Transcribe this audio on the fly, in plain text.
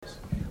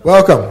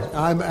Welcome.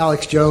 I'm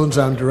Alex Jones.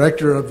 I'm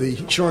director of the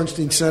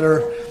Shorenstein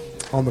Center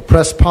on the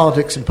Press,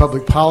 Politics, and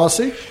Public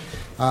Policy.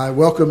 I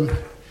welcome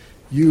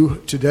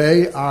you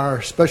today.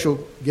 Our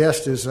special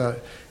guest is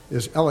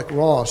Alec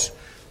Ross.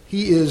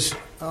 He is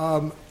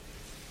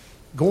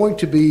going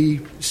to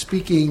be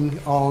speaking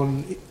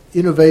on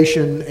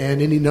innovation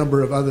and any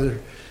number of other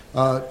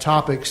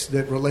topics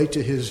that relate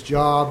to his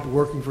job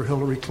working for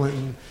Hillary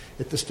Clinton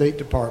at the State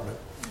Department.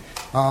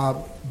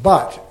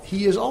 But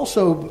he is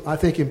also, I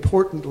think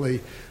importantly,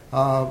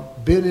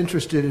 been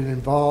interested and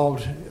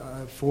involved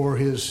for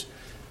his,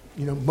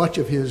 much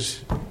of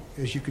his,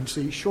 as you can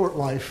see, short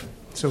life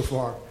so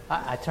far.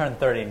 I turned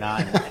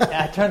 39.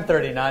 I turned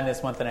 39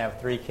 this month, and I have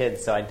 3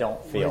 kids, so I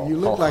don't feel. Well, you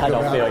look like I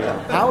don't feel young.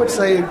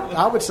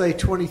 I would say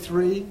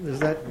 23. Is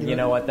that? You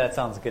know what? That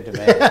sounds good to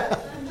me.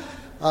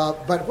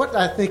 But what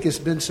I think has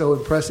been so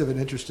impressive and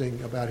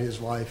interesting about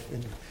his life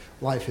and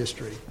life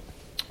history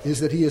is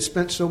that he has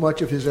spent so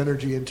much of his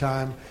energy and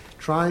time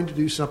trying to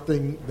do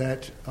something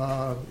that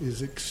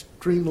is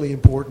extremely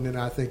important and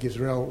I think is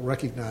well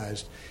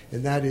recognized,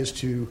 and that is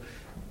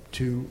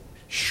to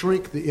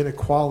shrink the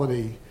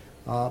inequality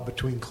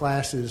between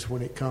classes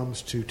when it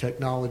comes to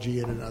technology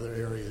and in other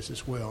areas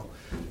as well.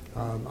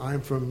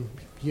 I'm from,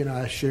 he and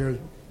I share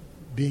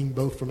being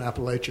both from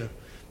Appalachia.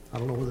 I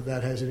don't know whether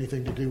that has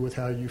anything to do with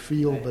how you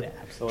feel, but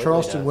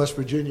Charleston, West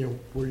Virginia,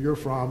 where you're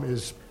from,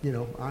 is,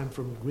 I'm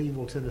from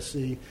Greenville,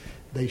 Tennessee.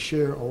 They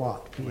share a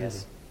lot.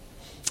 Yes.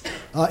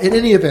 In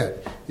any event,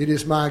 it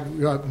is my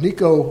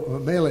Nico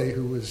Mele,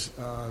 who is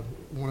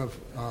one of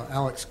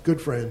Alec's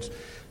good friends.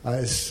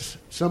 As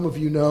some of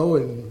you know,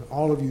 and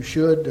all of you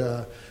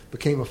should,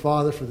 became a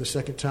father for the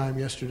second time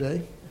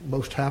yesterday,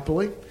 most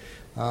happily,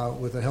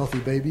 with a healthy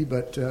baby,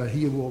 but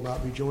he will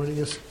not be joining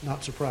us,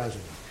 not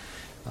surprising.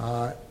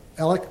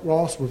 Alec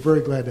Ross, we're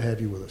very glad to have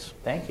you with us.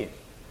 Thank you.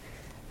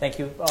 Thank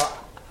you.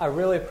 I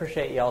really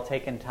appreciate y'all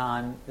taking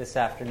time this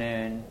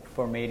afternoon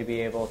for me to be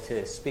able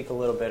to speak a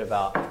little bit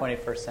about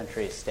 21st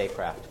century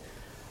statecraft.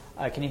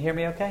 Can you hear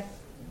me okay?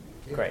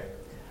 Yeah. Great.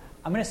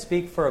 I'm going to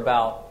speak for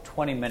about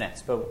 20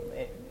 minutes, but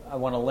I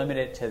want to limit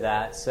it to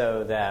that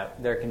so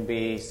that there can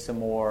be some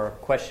more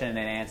question and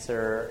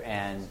answer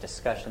and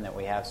discussion that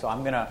we have. So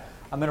I'm going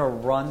to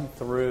run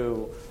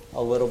through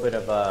a little bit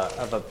of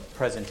a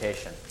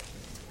presentation.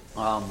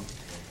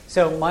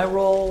 So my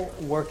role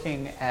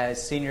working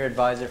as Senior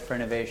Advisor for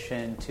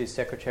Innovation to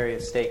Secretary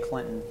of State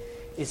Clinton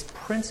is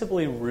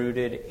principally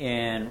rooted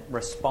in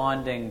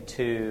responding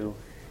to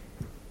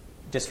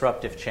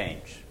disruptive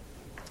change.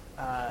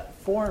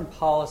 Foreign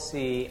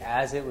policy,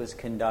 as it was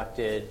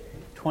conducted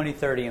 20,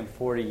 30, and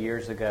 40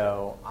 years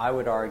ago, I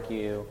would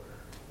argue,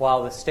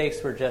 while the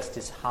stakes were just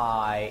as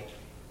high,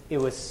 it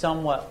was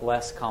somewhat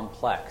less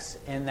complex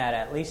in that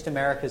at least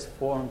America's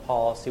foreign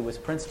policy was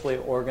principally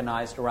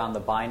organized around the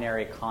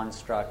binary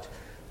construct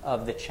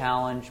of the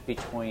challenge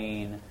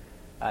between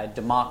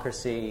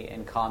democracy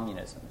and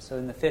communism. So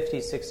in the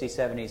 50s, 60s,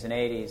 70s, and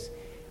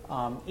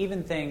 80s,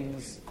 even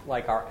things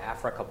like our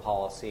Africa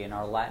policy and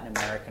our Latin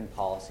American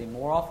policy,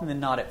 more often than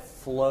not, it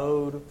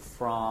flowed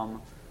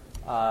from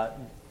a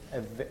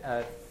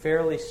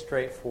fairly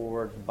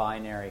straightforward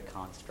binary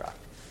construct.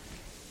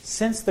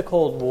 Since the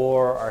Cold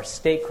War, our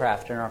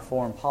statecraft and our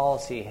foreign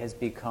policy has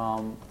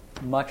become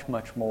much,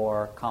 much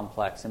more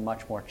complex and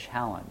much more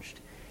challenged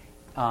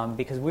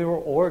because we were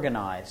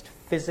organized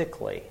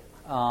physically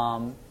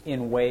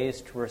in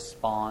ways to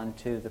respond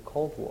to the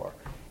Cold War.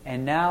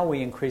 And now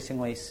we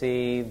increasingly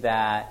see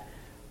that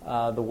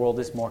the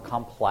world is more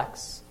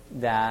complex,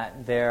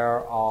 that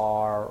there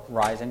are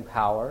rising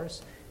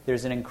powers.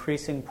 There's an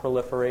increasing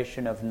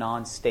proliferation of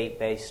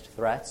non-state-based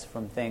threats,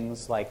 from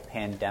things like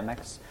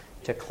pandemics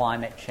to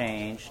climate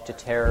change, to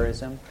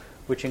terrorism,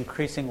 which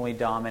increasingly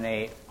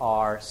dominate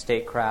our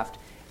statecraft.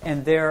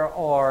 And there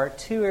are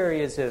 2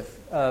 areas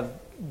of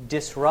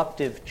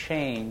disruptive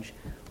change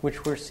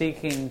which we're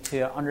seeking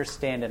to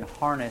understand and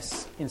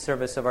harness in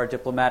service of our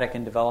diplomatic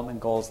and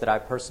development goals that I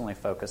personally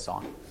focus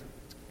on.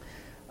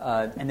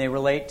 And they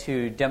relate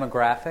to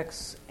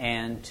demographics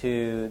and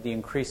to the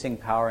increasing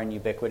power and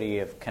ubiquity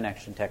of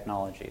connection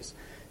technologies.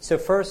 So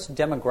first,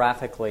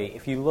 demographically,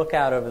 if you look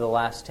out over the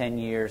last 10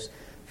 years,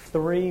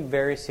 3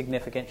 very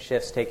significant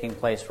shifts taking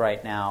place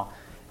right now.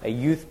 A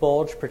youth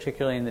bulge,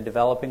 particularly in the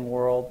developing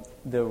world,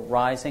 the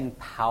rising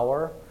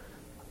power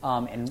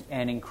and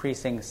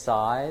increasing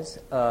size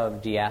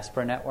of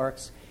diaspora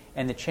networks,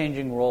 and the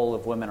changing role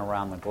of women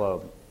around the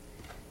globe.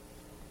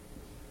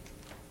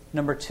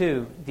 Number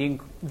 2,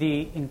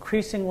 the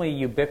increasingly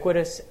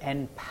ubiquitous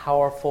and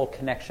powerful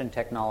connection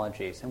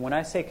technologies. And when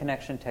I say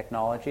connection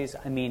technologies,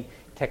 I mean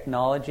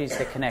technologies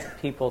that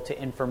connect people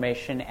to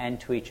information and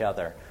to each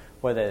other,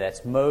 whether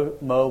that's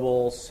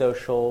mobile,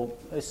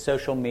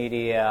 social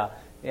media,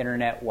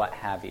 internet, what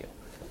have you.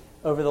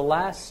 Over the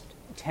last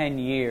 10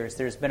 years,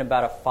 there's been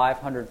about a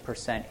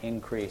 500%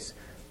 increase,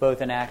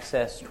 both in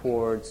access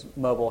towards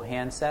mobile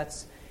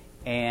handsets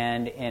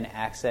and in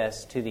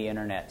access to the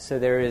internet. So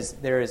there is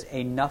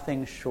a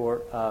nothing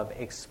short of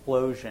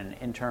explosion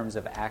in terms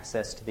of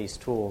access to these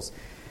tools.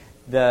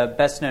 The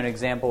best known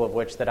example of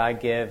which that I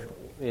give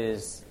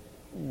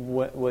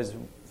was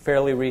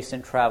fairly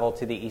recent travel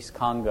to the East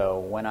Congo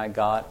when I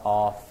got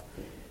off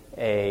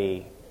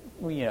a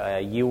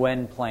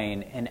UN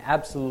plane in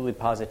absolutely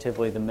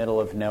positively the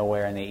middle of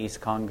nowhere in the East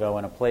Congo,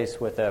 in a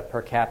place with a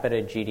per capita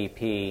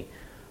GDP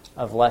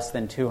of less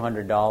than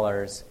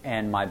 $200,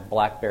 and my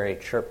BlackBerry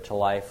chirped to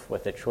life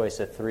with a choice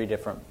of 3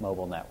 different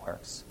mobile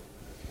networks.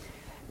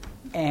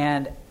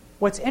 And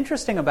what's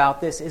interesting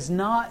about this is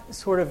not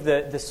sort of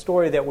the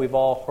story that we've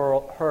all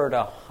heard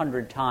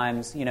 100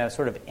 times,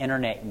 sort of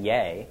internet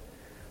yay,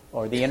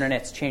 or the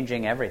internet's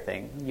changing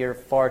everything. You're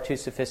far too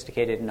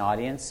sophisticated an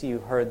audience. You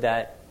heard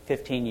that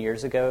 15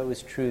 years ago. It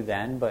was true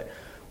then. But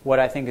what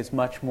I think is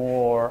much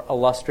more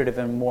illustrative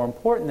and more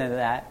important than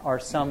that are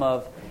some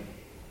of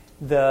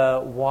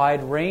the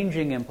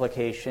wide-ranging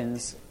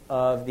implications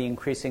of the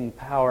increasing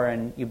power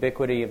and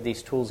ubiquity of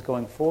these tools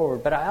going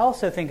forward. But I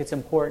also think it's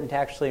important to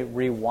actually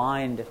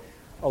rewind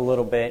a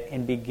little bit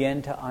and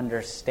begin to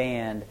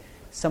understand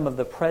some of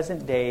the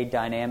present-day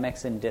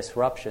dynamics and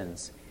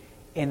disruptions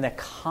in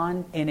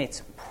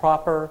its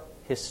proper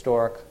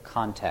historic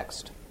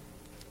context.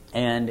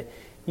 And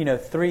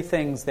 3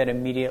 things that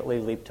immediately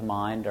leap to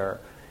mind are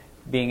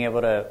being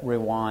able to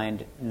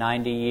rewind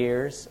 90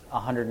 years,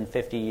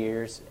 150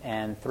 years,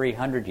 and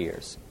 300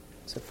 years.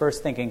 So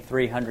first thinking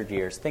 300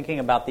 years, thinking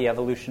about the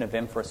evolution of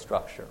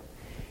infrastructure.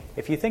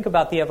 If you think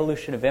about the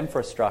evolution of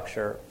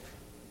infrastructure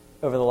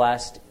over the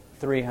last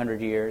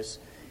 300 years,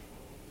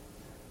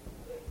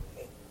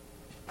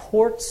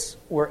 ports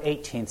were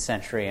 18th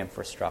century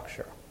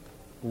infrastructure.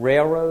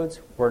 Railroads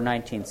were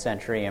 19th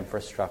century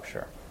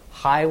infrastructure.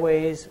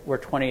 Highways were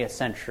 20th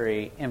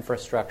century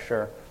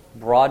infrastructure.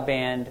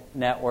 Broadband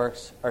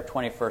networks are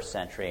 21st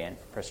century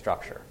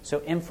infrastructure. So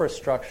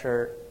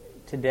infrastructure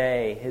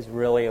today has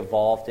really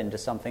evolved into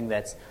something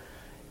that's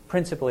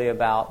principally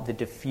about the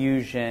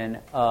diffusion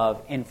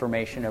of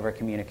information over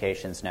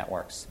communications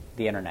networks,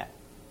 the internet.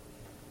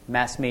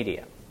 Mass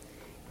media.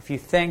 If you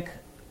think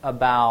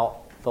about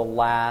the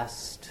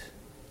last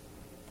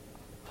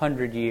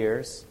 100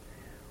 years,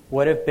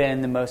 what have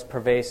been the most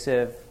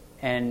pervasive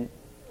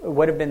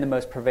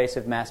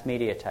mass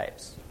media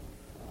types?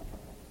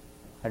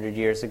 100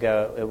 years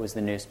ago, it was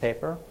the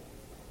newspaper.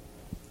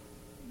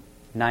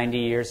 90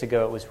 years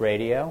ago, it was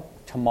radio.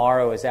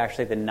 Tomorrow is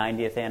actually the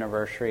 90th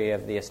anniversary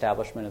of the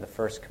establishment of the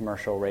first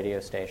commercial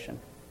radio station.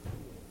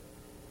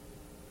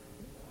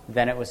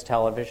 Then it was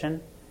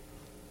television.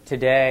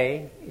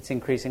 Today, it's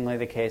increasingly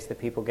the case that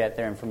people get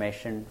their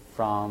information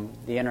from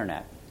the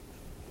internet.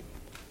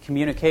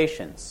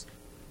 Communications.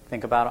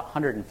 Think about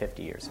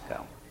 150 years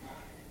ago.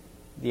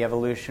 The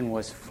evolution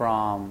was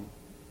from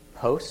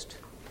post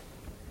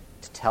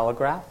to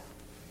telegraph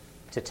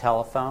to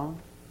telephone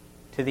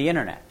to the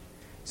internet.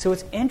 So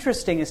what's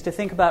interesting is to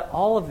think about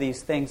all of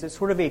these things. It's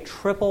sort of a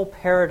triple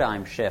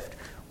paradigm shift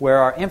where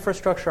our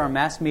infrastructure, our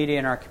mass media,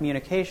 and our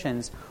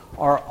communications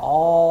are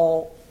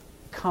all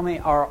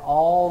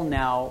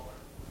now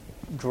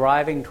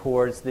driving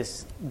towards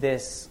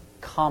this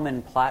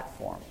common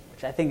platform,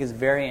 which I think is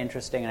very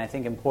interesting and I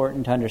think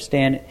important to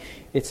understand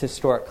its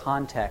historic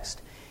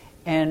context.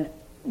 And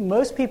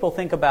most people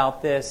think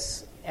about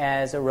this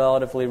as a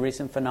relatively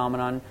recent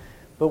phenomenon,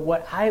 but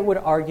what I would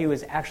argue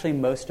is actually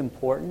most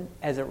important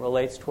as it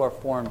relates to our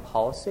foreign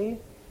policy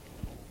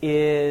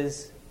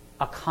is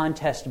a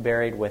contest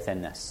buried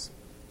within this.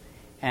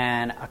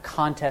 And a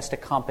contest, a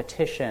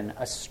competition,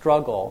 a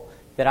struggle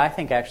that I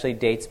think actually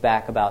dates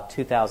back about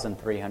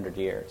 2,300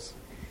 years.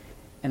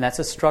 And that's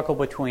a struggle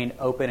between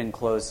open and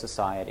closed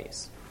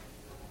societies.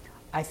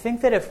 I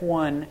think that if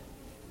one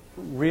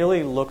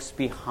really looks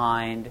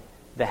behind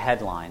the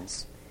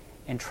headlines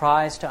and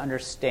tries to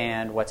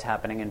understand what's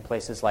happening in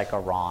places like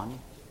Iran,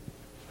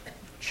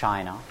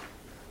 China,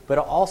 but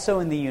also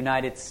in the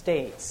United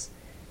States,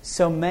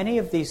 so many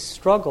of these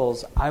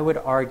struggles, I would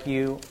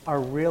argue, are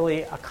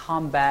really a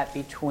combat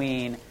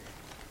between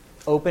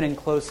open and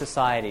closed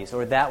societies,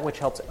 or that which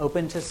helps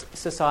open to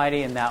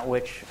society and that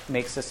which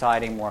makes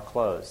society more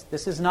closed.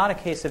 This is not a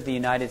case of the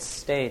United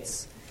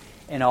States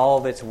in all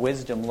of its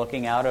wisdom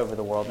looking out over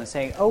the world and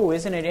saying, oh,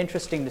 isn't it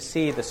interesting to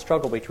see the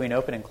struggle between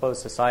open and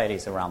closed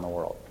societies around the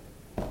world?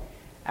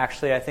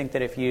 Actually, I think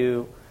that if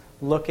you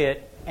look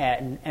at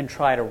and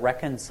try to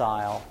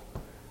reconcile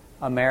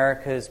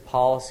America's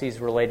policies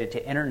related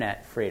to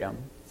internet freedom,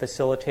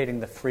 facilitating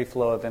the free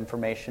flow of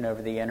information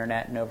over the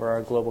internet and over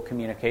our global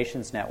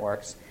communications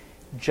networks,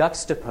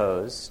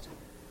 juxtaposed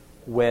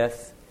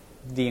with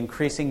the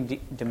increasing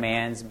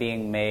demands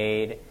being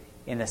made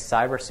in the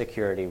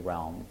cybersecurity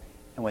realm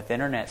and with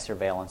internet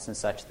surveillance and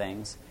such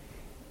things,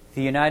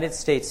 the United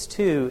States,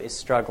 too, is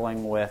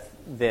struggling with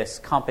this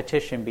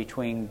competition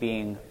between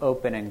being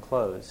open and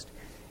closed.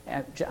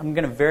 And I'm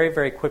going to very,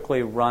 very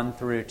quickly run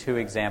through 2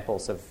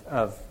 examples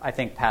of I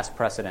think, past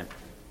precedent.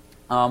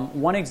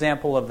 One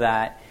example of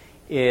that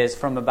is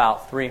from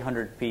about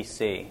 300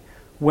 BC,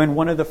 when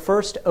one of the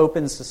first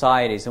open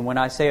societies, and when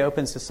I say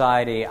open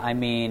society, I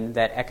mean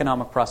that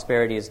economic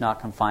prosperity is not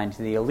confined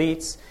to the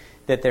elites,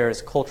 that there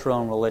is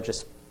cultural and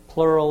religious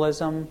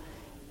pluralism,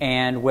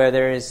 and where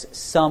there is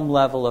some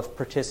level of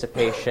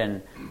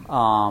participation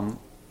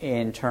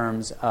in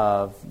terms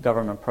of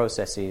government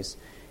processes,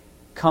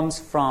 comes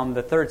from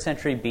the 3rd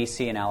century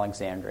BC in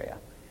Alexandria.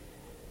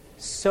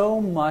 So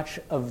much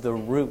of the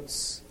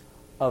roots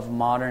of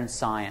modern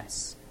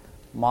science,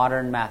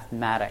 modern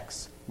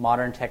mathematics,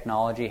 modern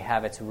technology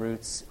have its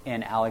roots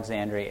in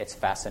Alexandria. It's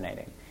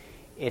fascinating.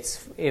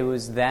 It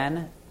was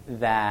then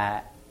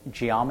that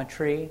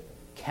geometry,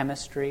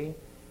 chemistry,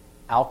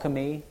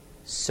 alchemy,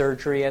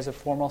 surgery as a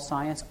formal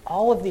science,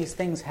 all of these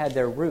things had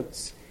their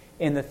roots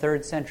in the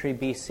 3rd century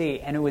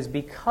BC, and it was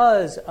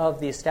because of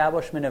the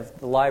establishment of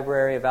the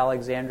Library of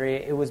Alexandria,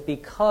 it was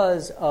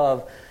because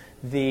of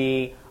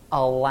the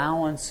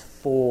allowance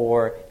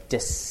for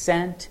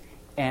dissent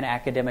and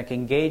academic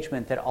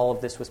engagement that all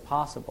of this was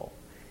possible.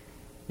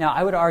 Now,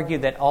 I would argue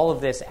that all of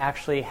this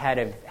actually had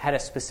a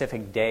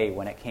specific day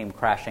when it came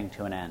crashing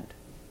to an end.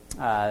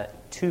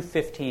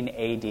 215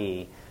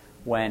 AD,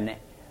 when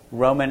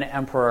Roman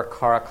Emperor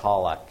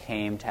Caracalla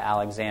came to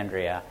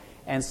Alexandria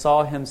and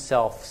saw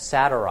himself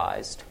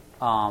satirized,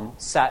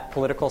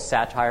 political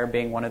satire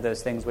being one of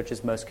those things which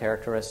is most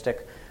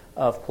characteristic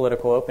of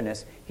political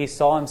openness. He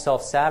saw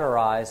himself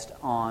satirized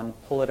on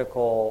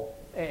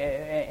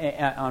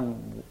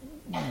on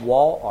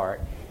wall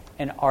art,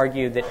 and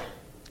argued that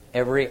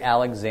every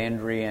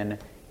Alexandrian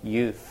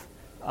youth,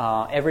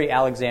 every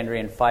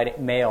Alexandrian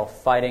male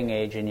fighting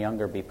age and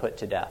younger be put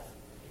to death.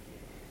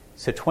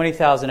 So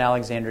 20,000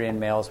 Alexandrian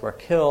males were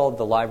killed.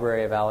 The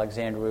Library of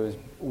Alexandria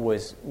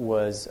was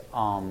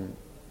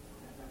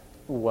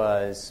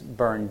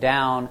burned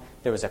down.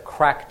 There was a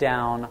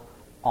crackdown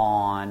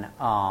on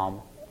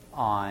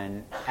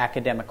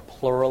academic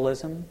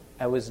pluralism,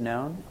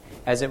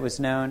 as it was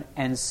known,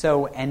 and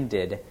so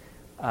ended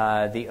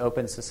the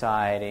open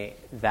society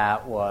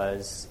that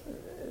was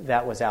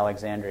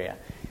Alexandria.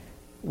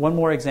 One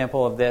more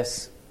example of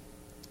this.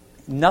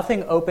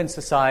 Nothing opened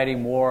society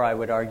more, I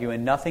would argue,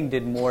 and nothing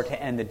did more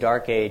to end the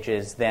Dark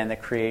Ages than the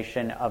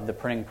creation of the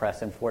printing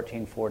press in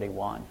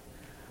 1441.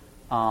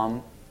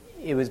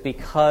 It was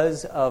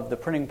because of the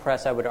printing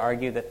press, I would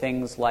argue, that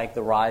things like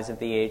the rise of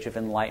the Age of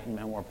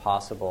Enlightenment were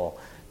possible,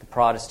 the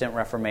Protestant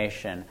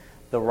Reformation,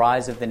 the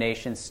rise of the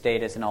nation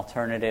state as an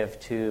alternative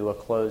to a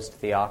closed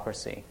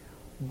theocracy.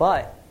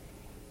 But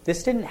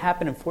this didn't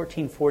happen in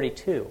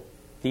 1442,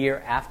 the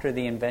year after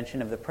the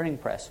invention of the printing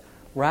press.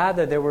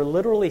 Rather, there were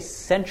literally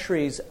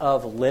centuries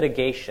of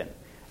litigation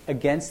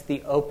against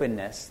the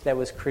openness that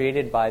was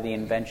created by the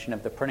invention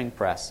of the printing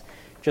press.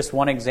 Just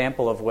one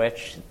example of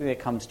which that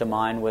comes to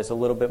mind was a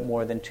little bit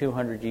more than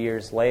 200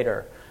 years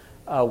later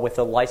with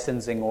the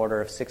licensing order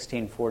of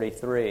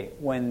 1643,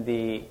 when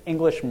the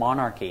English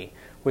monarchy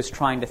was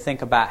trying to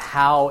think about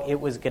how it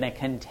was going to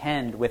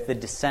contend with the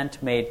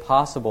dissent made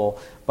possible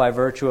by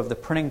virtue of the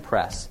printing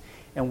press.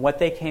 And what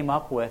they came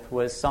up with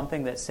was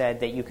something that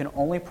said that you can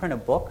only print a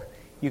book,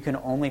 you can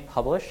only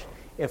publish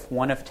if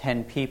 1 of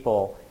 10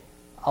 people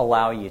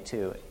allow you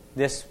to.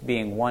 This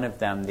being one of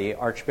them, the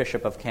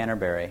Archbishop of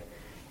Canterbury.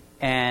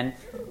 And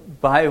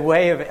by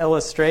way of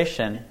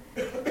illustration,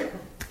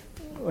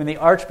 when the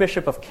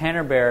Archbishop of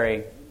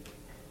Canterbury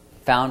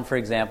found, for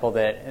example,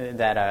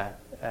 that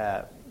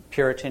a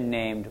Puritan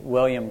named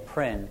William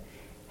Prynne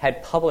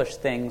had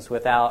published things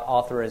without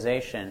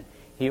authorization,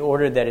 he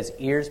ordered that his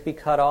ears be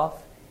cut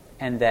off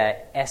and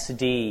that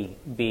SD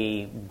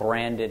be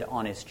branded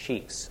on his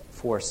cheeks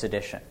for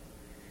sedition.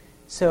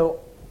 So,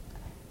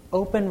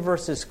 open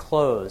versus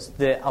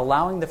closed,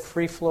 allowing the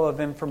free flow of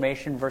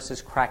information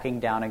versus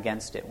cracking down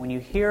against it. When you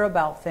hear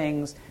about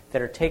things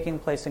that are taking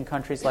place in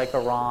countries like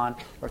Iran,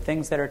 or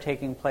things that are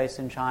taking place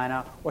in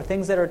China, or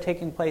things that are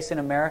taking place in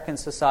American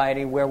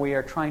society where we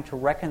are trying to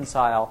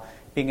reconcile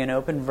being an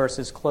open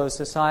versus closed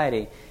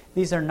society,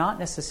 these are not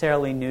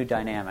necessarily new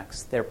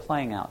dynamics. They're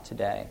playing out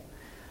today.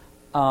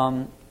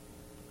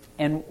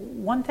 And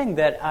one thing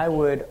that I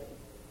would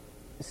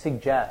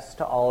suggest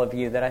to all of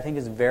you that I think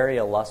is very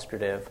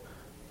illustrative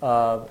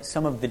of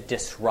some of the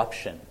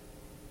disruption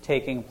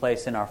taking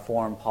place in our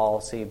foreign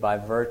policy by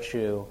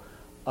virtue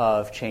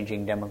of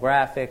changing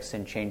demographics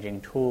and changing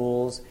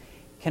tools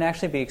can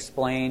actually be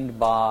explained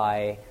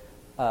by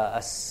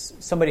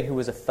somebody who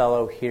was a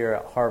fellow here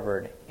at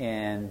Harvard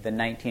in the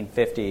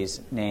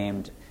 1950s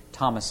named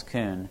Thomas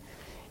Kuhn.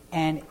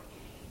 And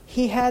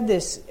he had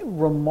this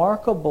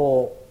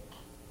remarkable,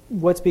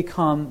 what's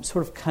become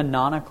sort of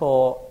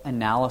canonical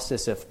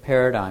analysis of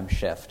paradigm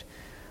shift,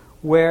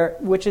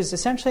 which is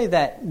essentially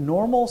that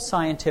normal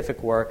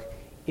scientific work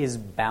is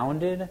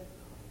bounded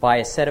by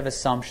a set of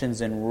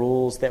assumptions and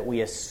rules that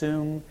we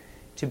assume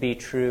to be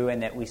true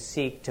and that we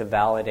seek to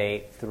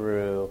validate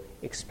through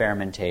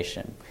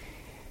experimentation.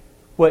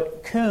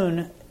 What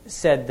Kuhn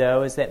said,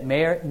 though, is that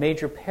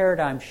major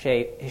paradigm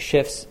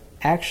shifts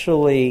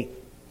actually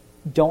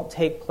don't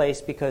take place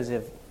because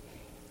of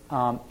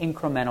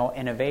incremental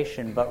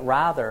innovation, but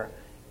rather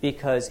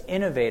because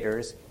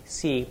innovators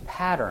see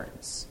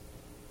patterns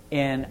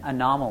in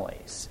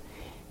anomalies.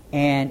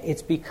 And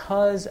it's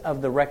because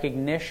of the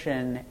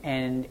recognition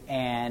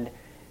and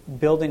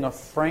building a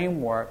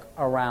framework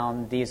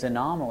around these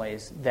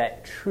anomalies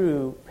that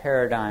true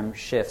paradigm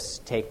shifts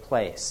take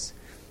place.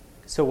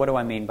 So what do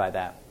I mean by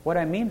that? What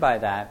I mean by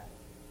that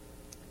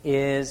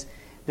is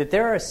that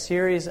there are a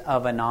series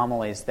of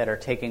anomalies that are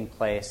taking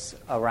place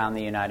around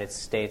the United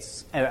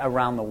States,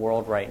 around the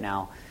world right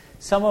now,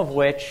 some of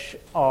which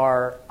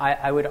are,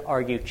 I would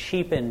argue,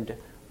 cheapened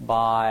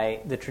by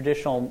the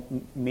traditional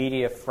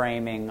media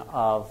framing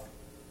of,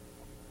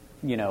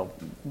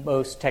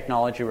 most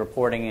technology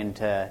reporting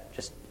into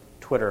just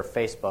Twitter or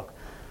Facebook,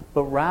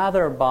 but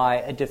rather by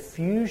a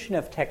diffusion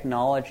of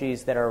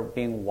technologies that are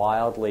being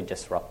wildly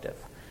disruptive.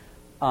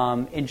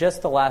 In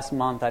just the last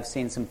month, I've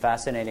seen some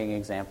fascinating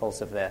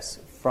examples of this,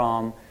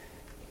 from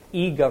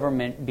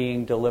e-government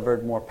being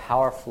delivered more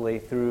powerfully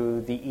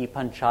through the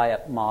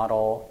e-panchayat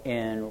model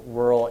in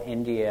rural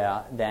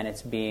India than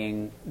it's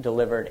being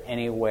delivered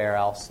anywhere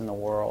else in the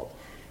world,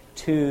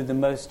 to the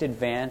most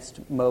advanced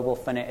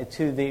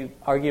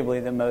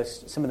arguably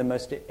some of the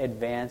most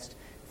advanced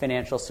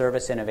financial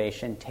service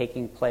innovation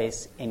taking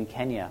place in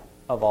Kenya,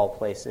 of all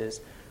places,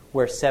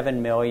 where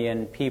 7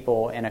 million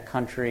people in a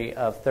country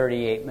of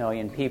 38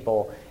 million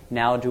people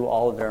now do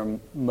all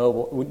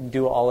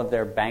of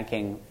their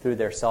banking through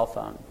their cell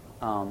phone.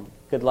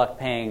 Good luck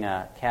paying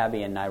a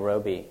cabbie in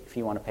Nairobi if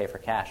you want to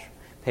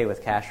pay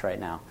with cash right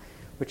now,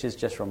 which is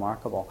just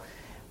remarkable.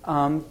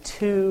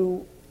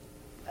 To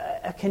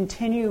a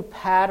continued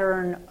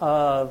pattern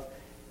of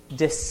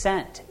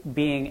dissent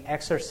being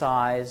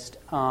exercised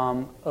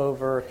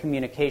over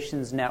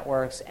communications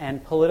networks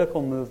and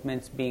political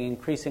movements being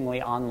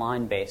increasingly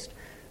online-based.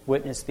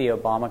 Witness the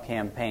Obama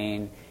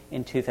campaign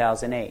in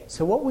 2008.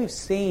 So what we've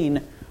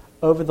seen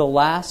over the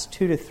last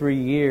 2 to 3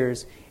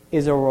 years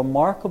is a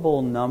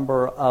remarkable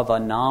number of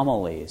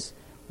anomalies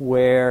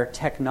where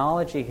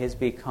technology has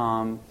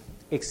become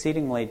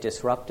exceedingly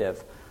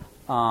disruptive,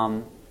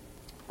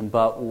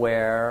 but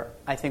where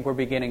I think we're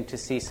beginning to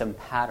see some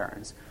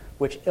patterns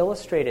which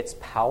illustrate its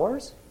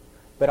powers,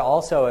 but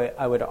also,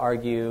 I would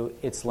argue,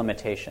 its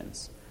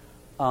limitations.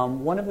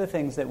 One of the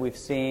things that we've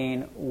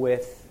seen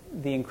with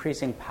the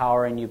increasing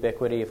power and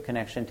ubiquity of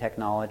connection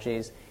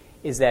technologies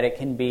is that it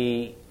can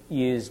be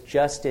used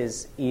just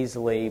as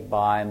easily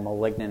by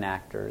malignant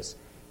actors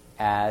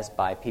as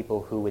by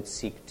people who would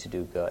seek to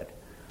do good.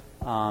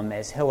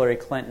 As Hillary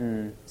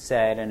Clinton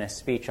said in a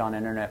speech on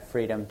internet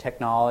freedom,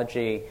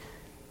 technology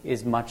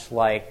is much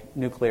like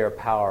nuclear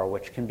power,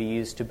 which can be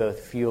used to both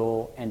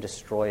fuel and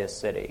destroy a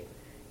city.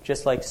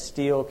 Just like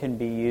steel can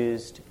be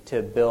used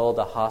to build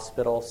a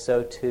hospital,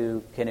 so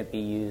too can it be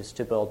used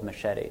to build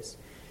machetes.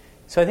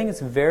 So I think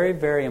it's very,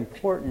 very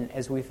important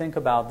as we think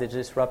about the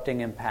disrupting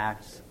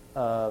impacts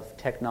of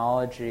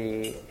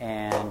technology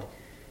and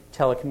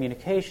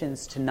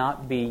telecommunications to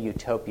not be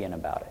utopian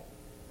about it,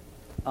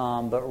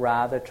 but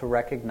rather to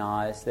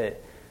recognize that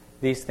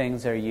these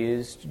things are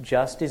used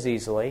just as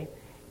easily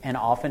and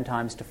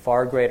oftentimes to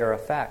far greater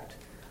effect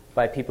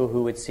by people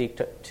who would seek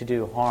to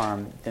do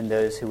harm than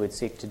those who would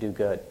seek to do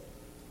good.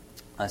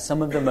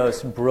 Some of the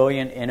most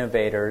brilliant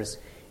innovators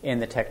in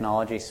the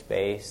technology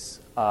space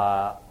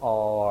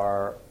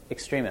are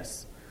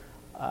extremists.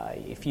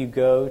 If you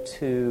go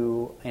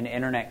to an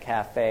internet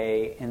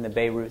cafe in the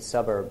Beirut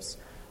suburbs,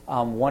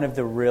 one of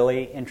the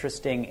really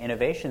interesting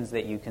innovations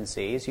that you can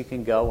see is you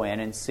can go in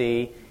and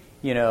see,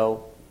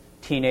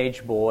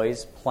 teenage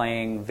boys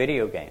playing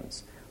video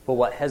games. But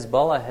what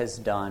Hezbollah has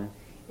done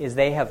is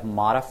they have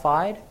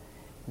modified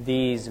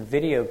these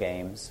video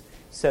games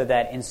so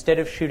that instead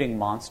of shooting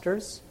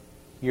monsters,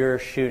 you're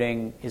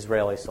shooting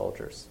Israeli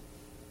soldiers.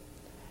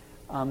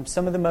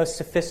 Some of the most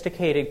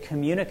sophisticated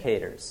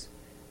communicators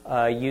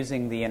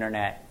using the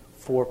internet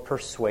for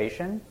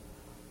persuasion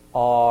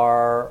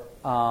are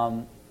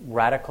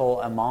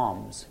radical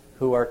imams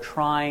who are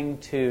trying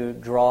to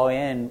draw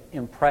in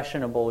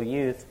impressionable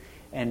youth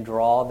and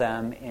draw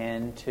them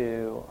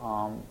into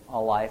a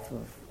life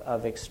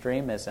of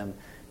extremism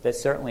that's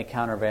certainly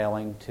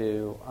countervailing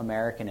to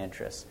American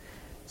interests.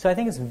 So I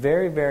think it's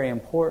very, very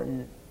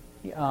important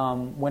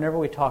whenever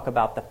we talk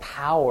about the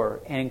power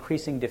and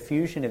increasing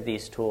diffusion of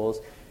these tools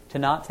to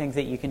not think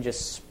that you can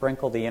just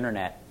sprinkle the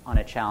internet on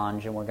a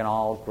challenge and we're going to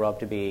all grow up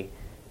to be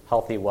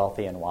healthy,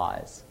 wealthy, and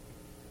wise.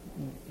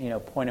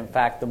 Point in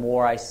fact, the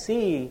more I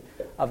see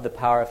of the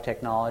power of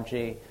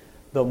technology,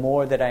 the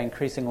more that I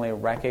increasingly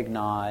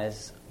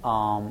recognize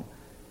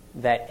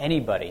that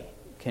anybody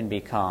can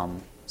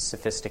become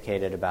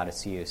sophisticated about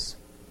its use.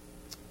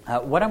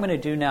 What I'm going to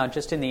do now,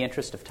 just in the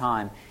interest of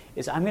time,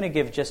 is I'm going to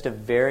give just a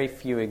very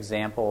few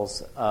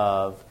examples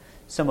of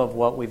some of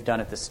what we've done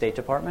at the State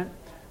Department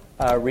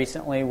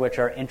recently, which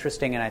are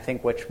interesting and I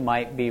think which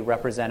might be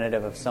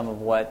representative of some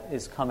of what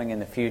is coming in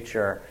the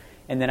future.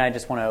 And then I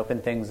just want to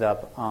open things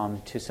up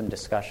to some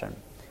discussion.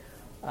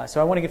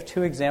 So I want to give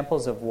 2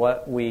 examples of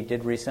what we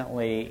did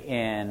recently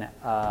in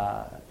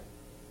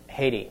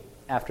Haiti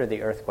after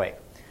the earthquake.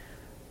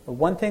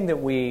 One thing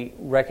that we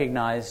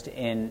recognized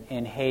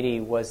in Haiti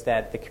was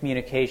that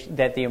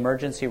the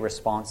emergency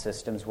response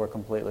systems were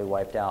completely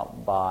wiped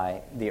out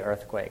by the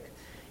earthquake.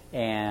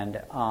 And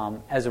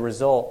as a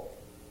result,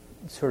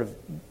 sort of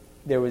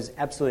there was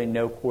absolutely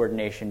no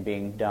coordination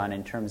being done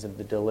in terms of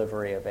the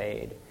delivery of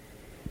aid.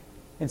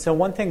 And so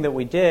one thing that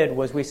we did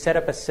was we set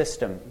up a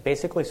system,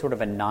 basically sort of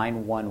a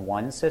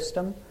 911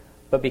 system,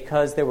 but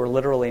because there were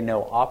literally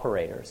no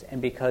operators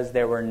and because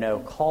there were no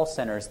call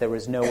centers, there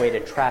was no way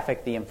to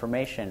traffic the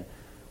information.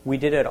 We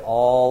did it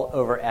all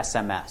over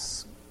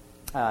SMS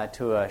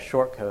to a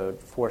short code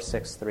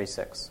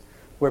 4636,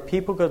 where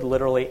people could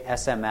literally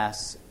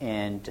SMS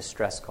in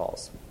distress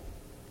calls.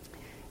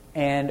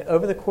 And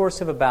over the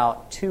course of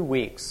about 2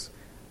 weeks,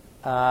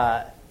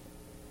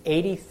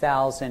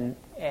 80,000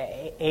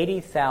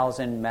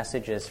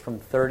 messages from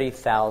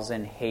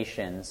 30,000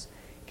 Haitians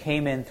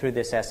came in through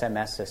this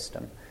SMS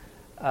system.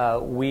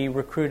 We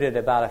recruited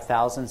about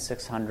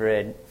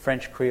 1,600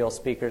 French Creole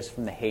speakers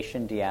from the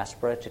Haitian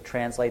diaspora to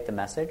translate the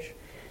message.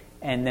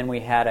 And then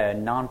we had a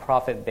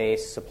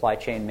nonprofit-based supply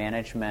chain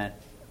management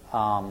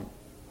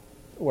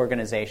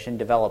organization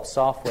develop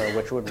software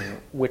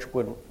which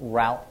would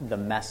route the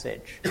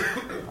message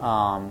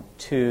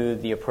to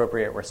the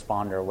appropriate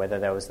responder, whether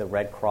that was the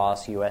Red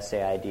Cross,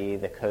 USAID,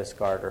 the Coast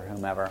Guard, or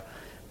whomever.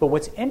 But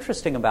what's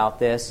interesting about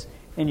this,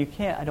 and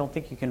I don't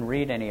think you can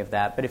read any of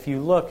that, but if you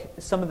look,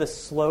 some of the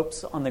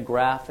slopes on the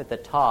graph at the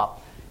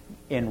top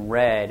in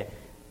red,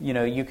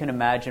 you can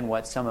imagine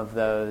what some of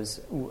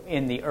those,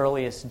 in the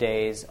earliest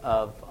days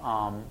of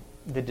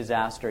the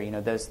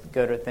disaster, those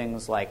go to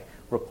things like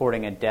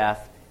reporting a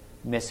death,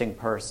 missing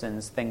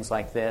persons, things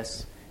like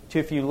this. To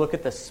if you look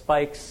at the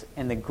spikes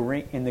in the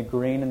green and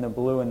the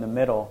blue in the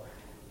middle,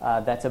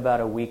 that's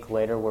about a week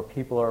later, where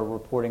people are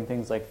reporting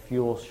things like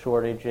fuel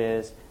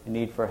shortages,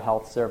 need for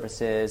health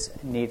services,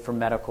 need for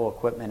medical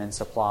equipment and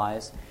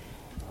supplies.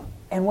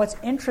 And what's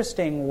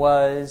interesting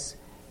was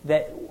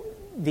that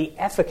the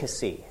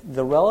efficacy,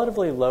 the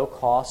relatively low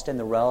cost and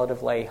the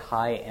relatively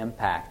high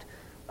impact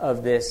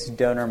of this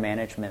donor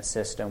management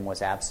system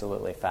was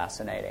absolutely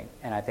fascinating,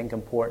 and I think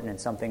important, and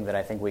something that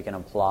I think we can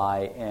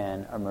apply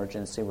in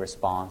emergency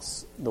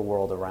response the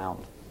world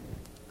around.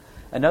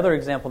 Another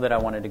example that I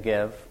wanted to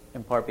give,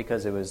 in part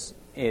because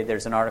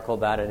there's an article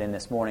about it in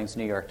this morning's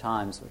New York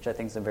Times, which I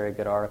think is a very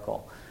good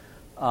article,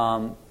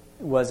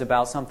 was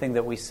about something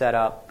that we set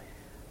up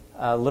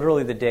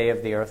literally the day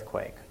of the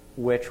earthquake,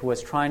 which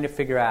was trying to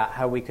figure out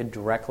how we could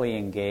directly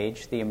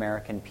engage the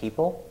American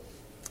people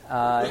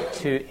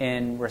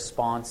in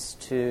response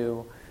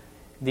to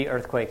the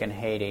earthquake in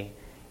Haiti.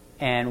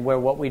 And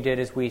what we did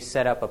is we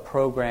set up a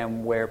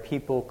program where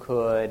people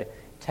could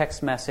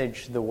text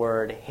message the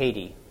word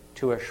Haiti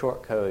to a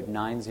short code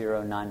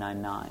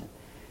 90999.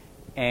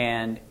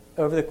 And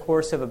over the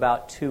course of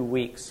about 2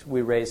 weeks,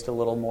 we raised a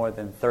little more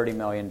than $30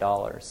 million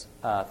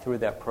through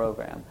that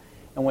program.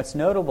 And what's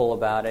notable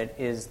about it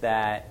is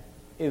that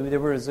there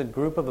was a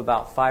group of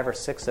about 5 or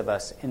 6 of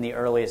us in the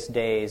earliest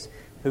days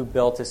who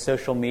built a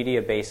social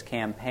media-based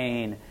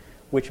campaign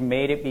which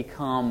made it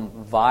become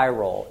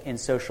viral in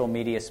social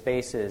media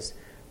spaces,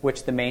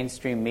 which the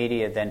mainstream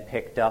media then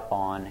picked up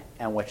on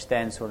and which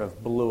then sort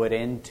of blew it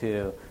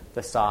into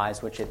the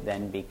size which it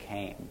then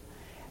became.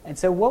 And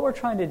so what we're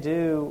trying to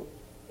do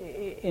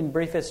in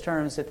briefest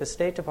terms at the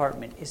State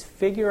Department is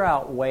figure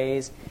out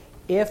ways,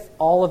 if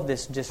all of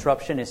this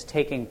disruption is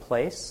taking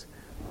place,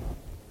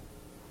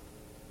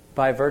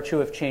 by virtue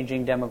of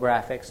changing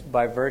demographics,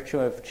 by virtue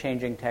of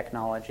changing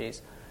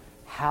technologies,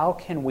 how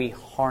can we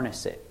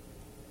harness it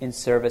in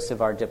service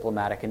of our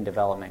diplomatic and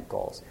development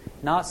goals?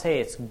 Not say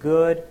it's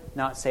good,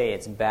 not say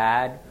it's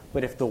bad,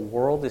 but if the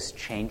world is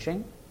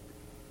changing,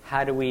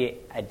 how do we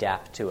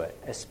adapt to it,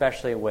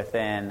 especially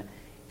within,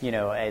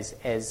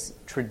 as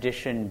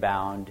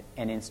tradition-bound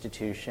an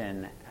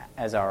institution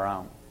as our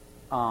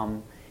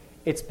own?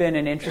 It's been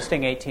an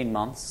interesting 18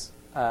 months,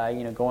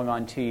 going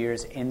on 2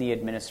 years in the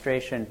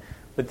administration,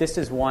 but this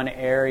is one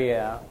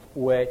area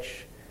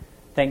which,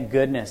 thank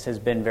goodness, has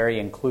been very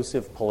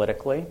inclusive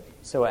politically.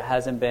 So it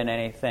hasn't been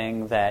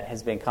anything that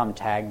has become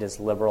tagged as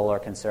liberal or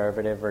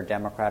conservative or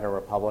Democrat or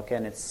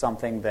Republican. It's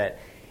something that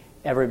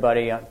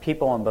everybody,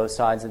 people on both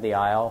sides of the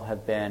aisle,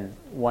 have been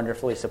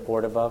wonderfully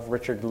supportive of.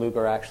 Richard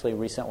Lugar actually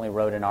recently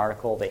wrote an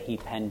article that he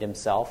penned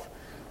himself,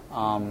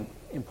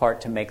 in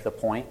part to make the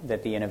point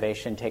that the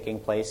innovation taking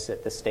place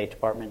at the State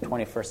Department,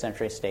 21st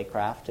century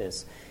statecraft,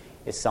 is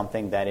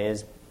something that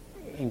is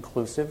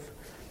inclusive.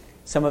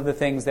 Some of the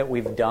things that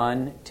we've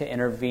done to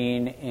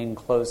intervene in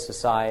closed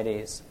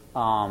societies,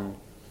 some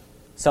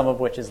of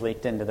which is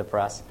leaked into the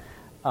press,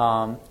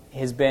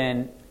 has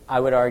been, I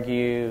would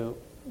argue,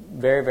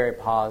 very, very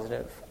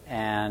positive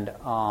and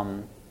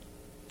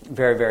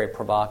very, very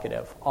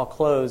provocative. I'll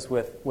close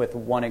with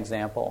one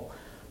example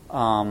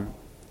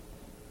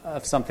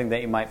of something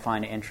that you might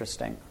find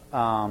interesting.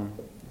 Let's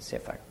see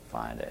if I can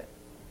find it.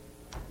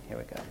 Here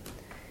we go.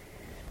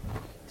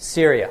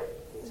 Syria.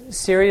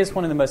 Syria is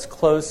one of the most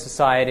closed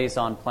societies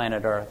on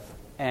planet Earth.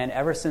 And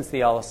ever since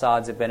the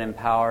al-Assads have been in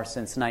power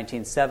since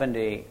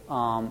 1970,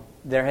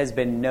 there has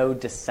been no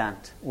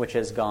dissent which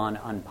has gone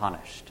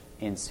unpunished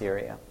in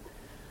Syria.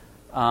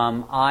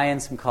 I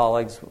and some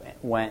colleagues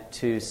went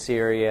to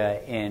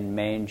Syria in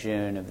May and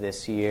June of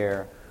this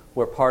year,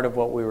 where part of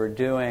what we were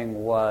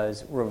doing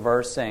was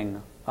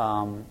reversing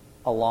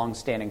a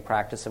long-standing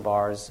practice of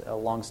ours, a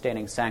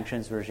long-standing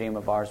sanctions regime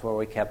of ours, where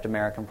we kept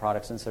American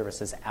products and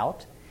services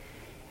out.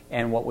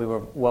 And what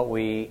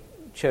we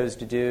chose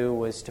to do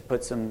was to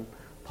put some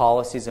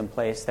policies in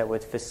place that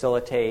would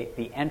facilitate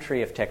the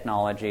entry of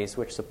technologies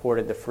which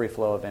supported the free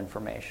flow of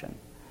information.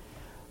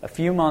 A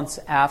few months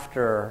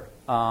after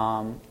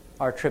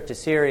our trip to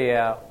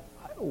Syria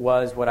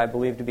was what I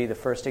believe to be the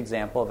first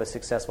example of a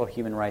successful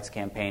human rights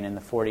campaign in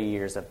the 40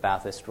 years of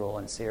Ba'athist rule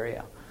in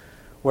Syria,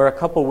 where a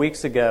couple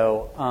weeks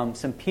ago,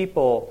 some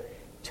people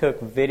took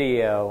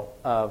video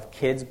of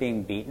kids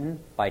being beaten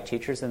by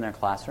teachers in their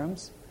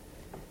classrooms.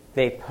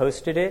 They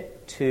posted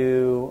it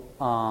to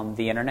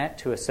the internet,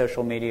 to a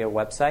social media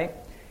website,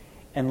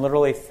 and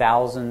literally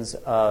thousands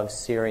of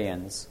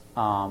Syrians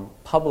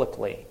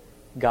publicly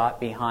got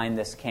behind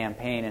this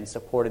campaign and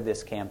supported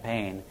this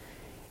campaign.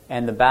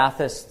 And the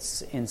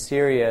Baathists in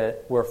Syria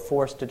were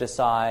forced to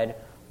decide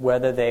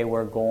whether they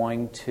were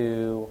going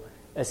to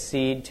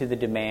accede to the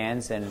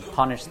demands and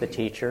punish the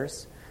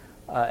teachers,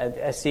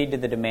 accede to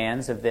the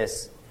demands of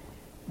this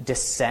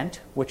dissent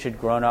which had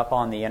grown up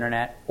on the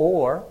internet,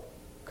 or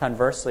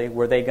conversely,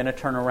 were they going to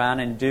turn around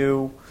and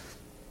do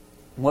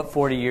what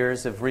 40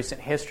 years of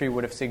recent history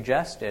would have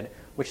suggested,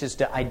 which is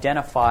to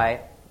identify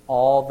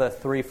all the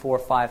 3,000,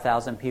 4,000,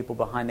 5,000 people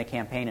behind the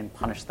campaign and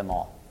punish them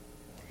all.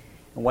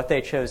 And what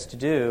they chose to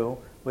do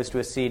was to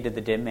accede to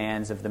the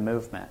demands of the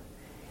movement.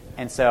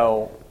 And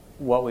so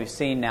what we've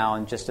seen now,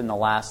 and just in the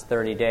last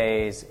 30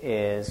 days,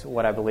 is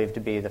what I believe to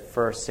be the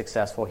first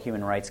successful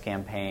human rights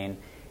campaign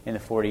in the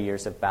 40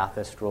 years of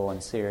Ba'athist rule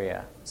in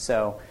Syria.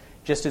 So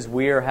just as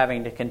we are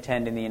having to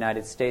contend in the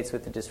United States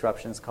with the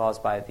disruptions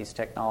caused by these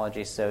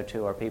technologies, so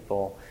too are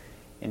people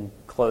in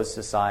closed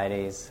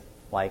societies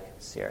like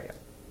Syria.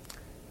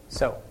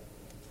 So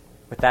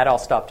with that, I'll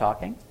stop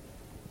talking.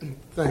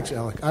 Thanks,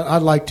 Alec.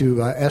 I'd like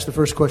to ask the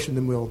first question,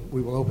 then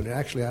we will open it.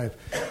 Actually,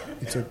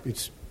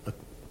 it's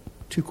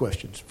two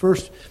questions.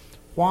 First,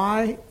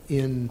 why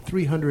in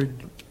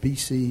 300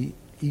 BC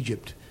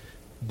Egypt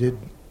did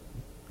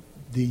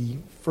the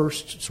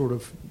first sort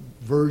of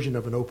version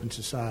of an open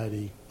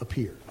society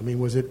appear? I mean,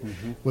 was it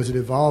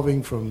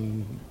evolving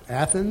from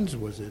Athens?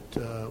 Was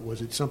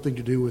it something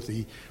to do with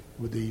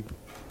the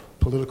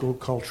political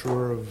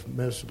culture of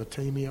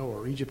Mesopotamia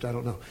or Egypt? I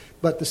don't know.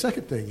 But the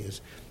second thing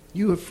is,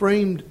 you have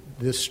framed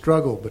this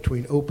struggle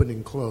between open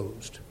and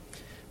closed.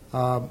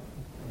 I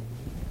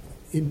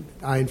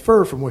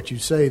infer from what you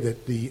say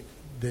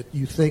that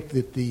you think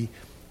that the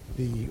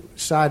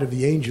side of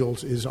the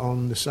angels is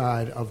on the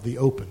side of the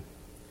open.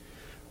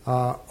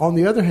 On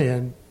the other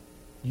hand,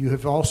 you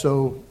have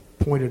also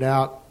pointed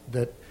out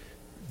that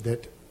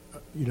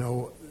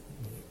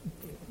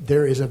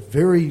there is a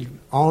very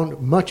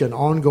much an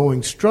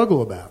ongoing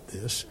struggle about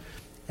this,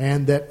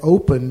 and that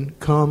open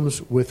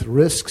comes with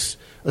risks,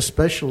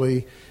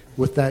 especially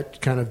with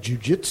that kind of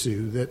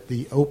jujitsu, that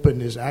the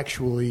open is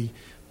actually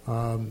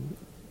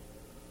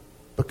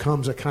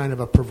becomes a kind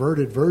of a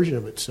perverted version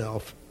of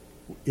itself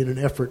in an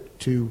effort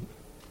to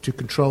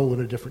control in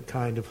a different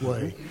kind of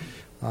way.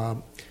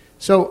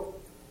 So,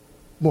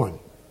 one,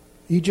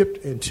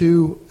 Egypt, and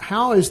two,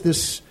 how is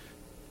this?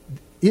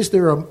 Is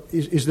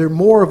there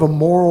more of a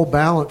moral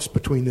balance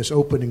between this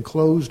open and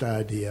closed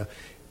idea,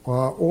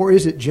 or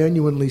is it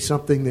genuinely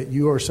something that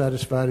you are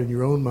satisfied in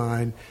your own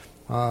mind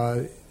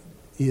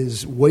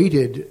is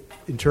weighted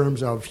in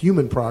terms of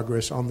human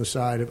progress on the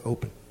side of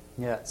open?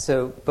 Yeah,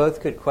 so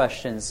both good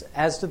questions.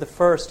 As to the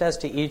first, as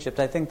to Egypt,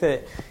 I think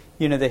that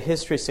the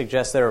history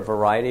suggests there are a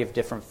variety of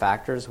different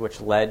factors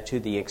which led to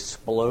the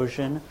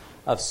explosion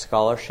of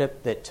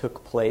scholarship that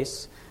took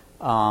place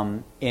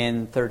in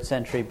 3rd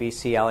century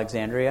BC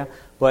Alexandria,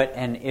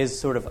 and is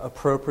sort of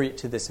appropriate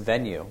to this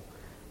venue.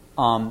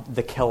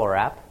 The killer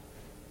app,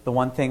 the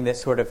one thing that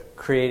sort of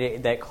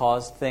that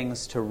caused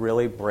things to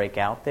really break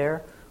out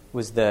there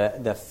was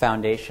the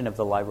foundation of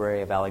the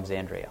Library of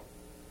Alexandria.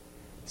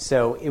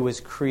 So it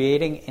was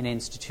creating an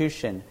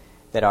institution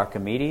that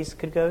Archimedes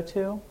could go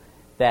to,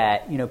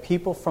 that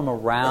people from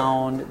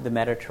around the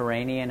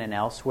Mediterranean and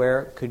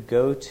elsewhere could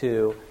go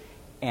to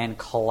and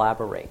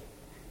collaborate.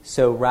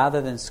 So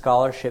rather than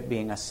scholarship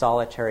being a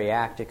solitary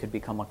act, it could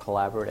become a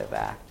collaborative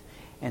act.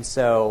 And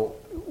so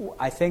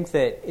I think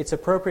that it's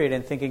appropriate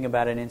in thinking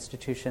about an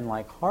institution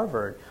like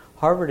Harvard.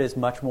 Harvard is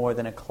much more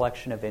than a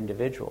collection of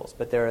individuals,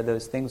 but there are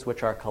those things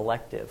which are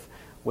collective,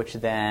 which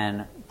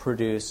then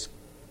produce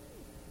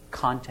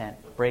content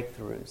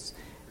breakthroughs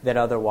that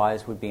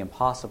otherwise would be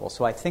impossible.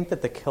 So I think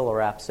that the killer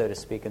app, so to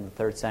speak, in the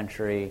 3rd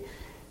century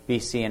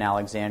BC in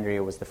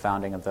Alexandria was the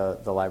founding of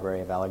the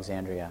Library of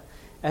Alexandria.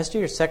 As to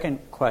your second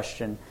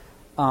question,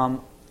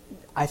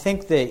 I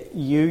think that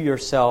you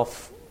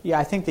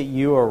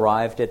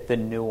arrived at the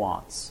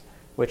nuance,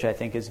 which I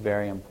think is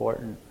very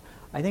important.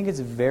 I think it's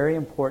very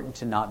important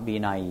to not be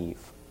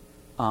naive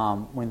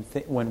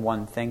when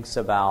one thinks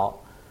about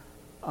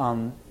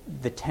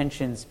the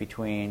tensions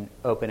between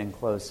open and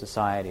closed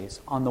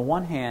societies. On the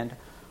one hand,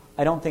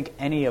 I don't think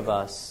any of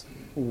us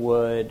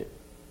would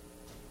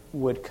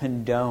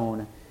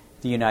condone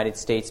the United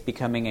States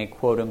becoming a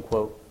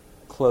quote-unquote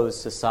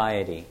closed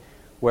society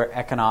where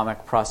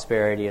economic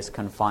prosperity is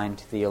confined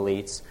to the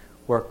elites,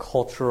 where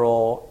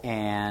cultural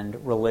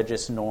and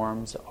religious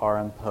norms are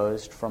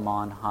imposed from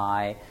on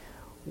high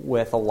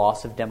with a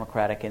loss of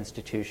democratic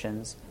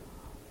institutions.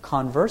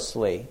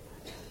 Conversely,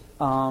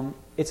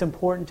 it's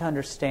important to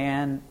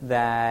understand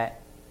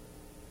that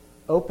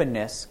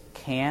openness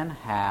can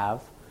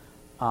have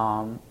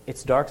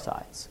its dark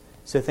sides.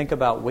 So think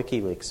about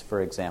WikiLeaks,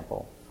 for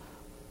example.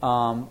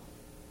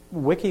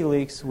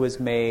 WikiLeaks was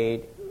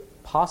made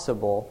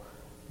possible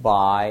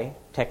by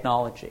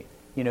technology.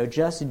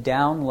 Just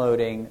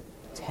downloading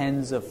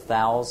tens of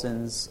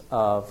thousands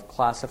of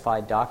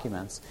classified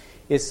documents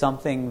is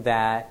something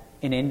that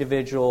an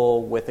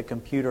individual with a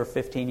computer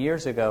 15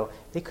 years ago,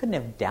 they couldn't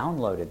have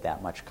downloaded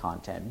that much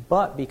content.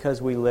 But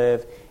because we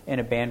live in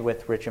a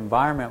bandwidth-rich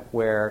environment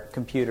where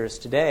computers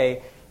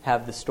today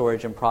have the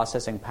storage and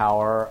processing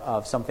power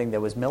of something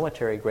that was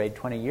military grade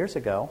 20 years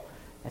ago,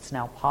 it's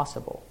now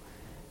possible.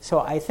 So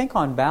I think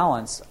on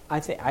balance, I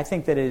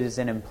think that it is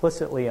an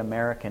implicitly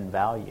American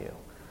value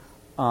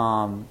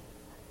to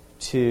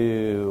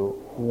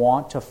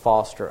want to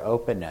foster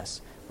openness,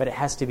 but it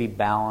has to be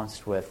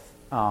balanced with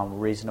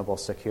reasonable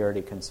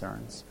security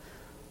concerns.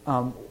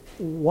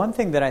 One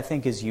thing that I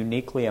think is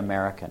uniquely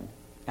American,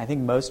 I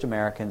think most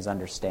Americans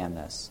understand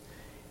this,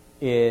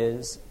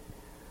 is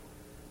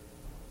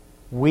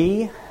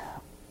we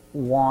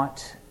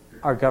want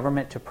our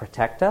government to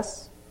protect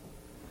us,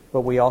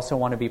 but we also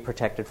want to be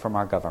protected from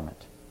our government.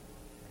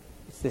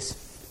 It's this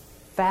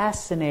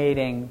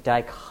fascinating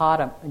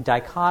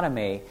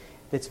dichotomy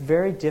that's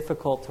very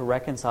difficult to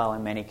reconcile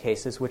in many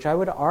cases, which I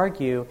would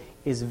argue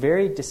is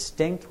very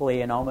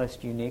distinctly and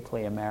almost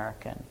uniquely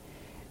American.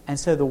 And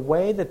so the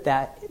way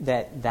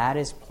that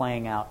is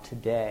playing out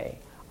today,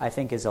 I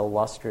think, is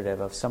illustrative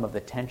of some of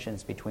the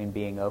tensions between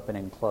being open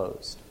and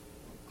closed.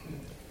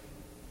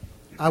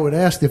 I would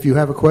ask if you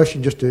have a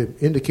question just to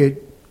indicate,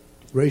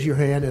 raise your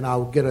hand, and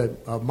I'll get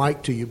a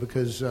mic to you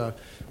because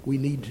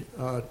we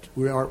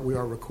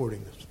are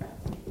recording this.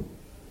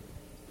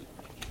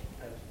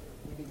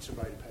 We need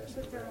somebody to pass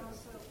it.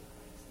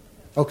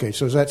 Okay,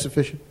 so is that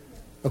sufficient?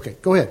 Okay,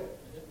 go ahead.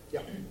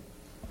 Yeah.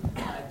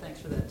 Hi, thanks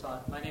for that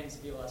talk. My name is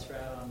Vilas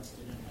Rao. I'm a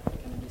student at the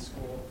Kennedy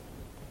School.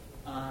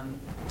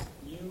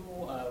 You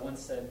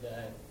once said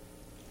that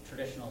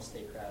traditional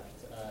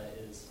statecraft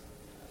is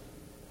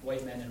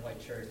white men in white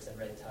shirts and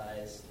red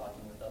ties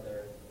talking with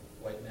other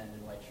white men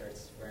in white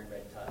shirts wearing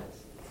red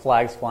ties.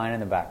 Flags flying in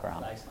the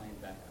background. Flags flying in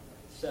the background.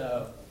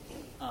 So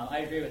I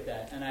agree with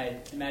that, and I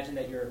imagine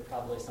that you're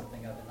probably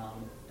something of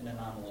an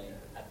anomaly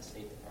at the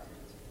State Department.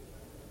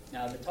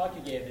 Now, the talk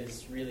you gave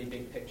is really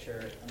big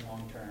picture and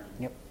long term.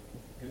 Yep.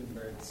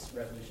 Gutenberg's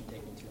revolution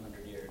taking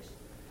 200 years.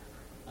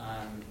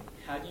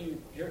 How do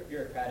you,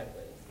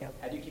 bureaucratically,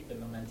 how do you keep the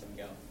momentum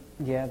going?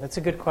 Yeah, that's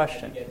a good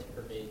question. How do you get to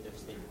pervade the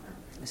State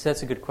Department? So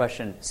that's a good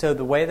question. So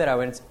the way that I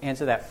would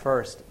answer that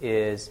first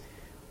is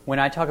when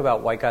I talk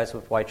about white guys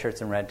with white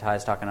shirts and red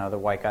ties talking to other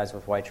white guys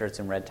with white shirts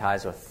and red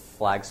ties with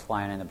flags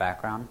flying in the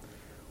background,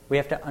 we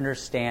have to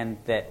understand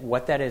that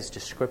what that is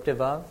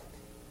descriptive of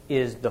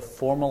is the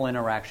formal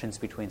interactions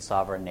between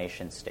sovereign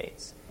nation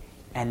states.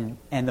 And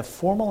the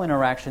formal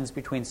interactions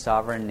between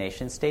sovereign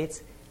nation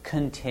states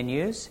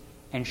continues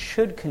and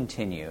should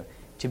continue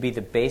to be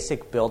the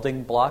basic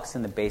building blocks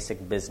and the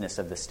basic business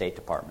of the State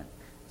Department.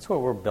 It's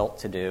what we're built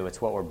to do.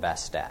 It's what we're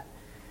best at.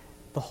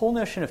 The whole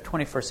notion of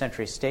 21st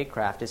century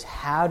statecraft is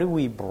how do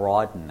we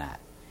broaden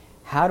that?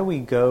 How do we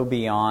go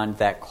beyond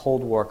that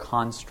Cold War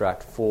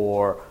construct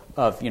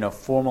of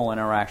formal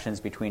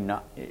interactions between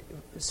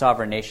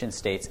sovereign nation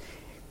states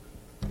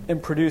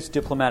and produce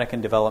diplomatic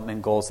and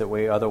development goals that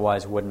we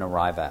otherwise wouldn't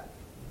arrive at?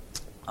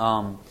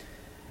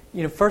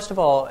 First of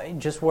all,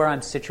 just where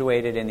I'm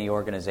situated in the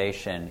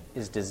organization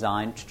is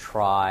designed to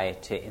try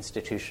to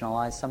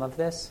institutionalize some of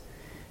this.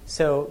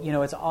 So,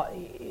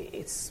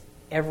 it's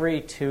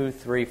every 2,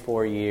 3,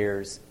 4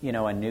 years,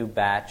 a new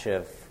batch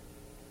of,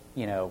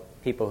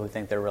 people who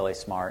think they're really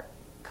smart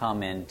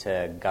come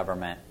into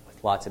government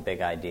with lots of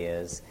big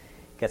ideas,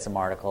 get some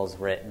articles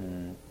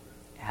written,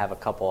 have a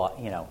couple,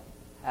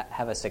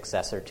 have a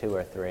success or 2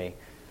 or 3.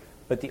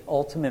 But the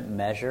ultimate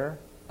measure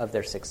of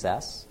their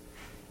success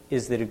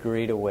is the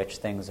degree to which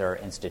things are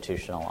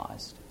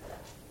institutionalized.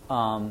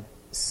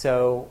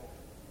 So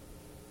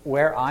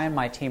where I and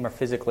my team are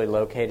physically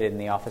located in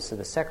the Office of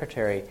the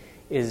Secretary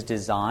is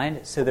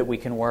designed so that we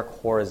can work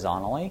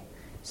horizontally,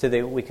 so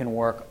that we can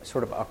work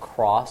sort of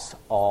across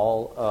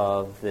all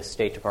of the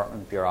State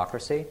Department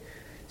bureaucracy,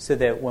 so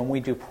that when we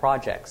do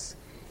projects,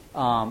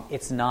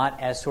 it's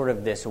not as sort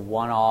of this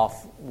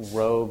one-off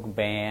rogue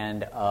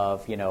band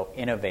of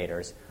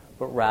innovators,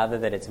 but rather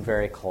that it's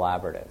very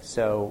collaborative.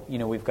 So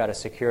we've got a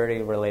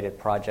security-related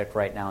project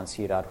right now in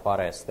Ciudad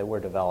Juarez that we're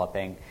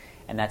developing,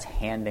 and that's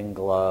hand in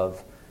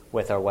glove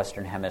with our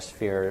Western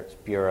Hemisphere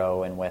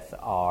Bureau and with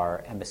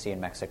our embassy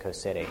in Mexico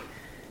City.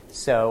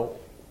 So,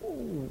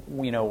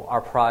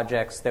 our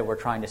projects that we're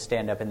trying to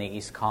stand up in the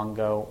East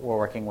Congo, we're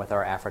working with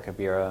our Africa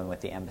Bureau and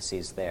with the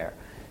embassies there.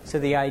 So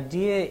the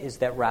idea is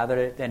that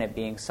rather than it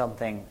being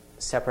something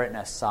separate and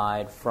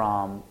aside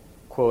from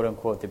quote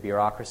unquote the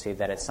bureaucracy,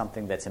 that it's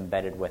something that's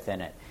embedded within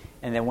it.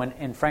 And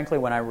then frankly,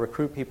 when I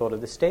recruit people to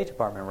the State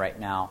Department right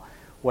now,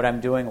 what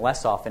I'm doing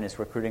less often is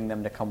recruiting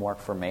them to come work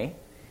for me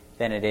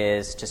than it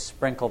is to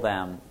sprinkle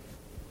them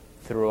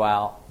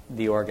throughout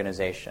the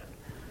organization.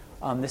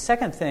 The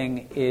second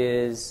thing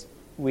is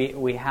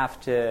we have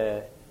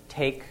to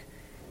take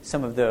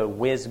some of the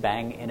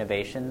whiz-bang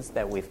innovations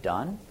that we've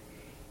done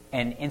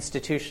and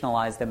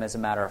institutionalize them as a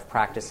matter of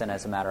practice and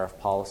as a matter of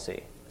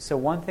policy. So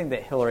one thing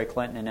that Hillary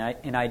Clinton,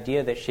 an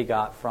idea that she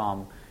got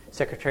from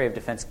Secretary of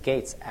Defense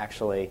Gates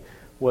actually,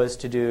 was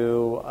to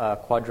do a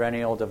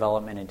quadrennial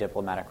development and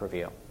diplomatic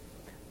review.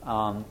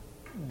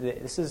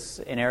 This is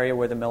an area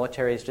where the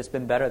military has just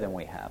been better than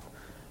we have.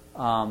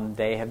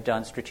 They have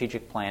done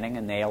strategic planning,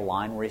 and they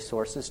align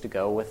resources to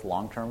go with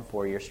long-term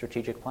 4-year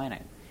strategic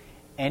planning.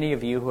 Any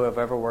of you who have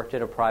ever worked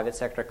at a private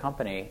sector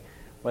company,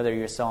 whether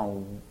you're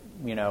selling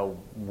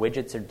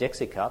widgets or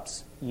Dixie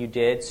cups, you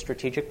did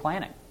strategic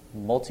planning,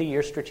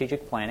 multi-year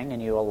strategic planning,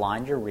 and you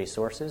aligned your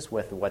resources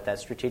with what that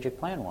strategic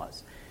plan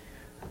was.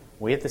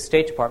 We at the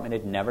State Department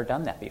had never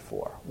done that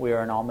before. We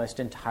are an almost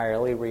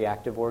entirely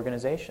reactive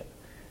organization.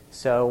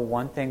 So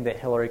one thing that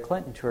Hillary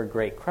Clinton, to her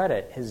great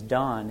credit, has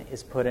done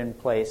is put in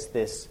place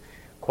this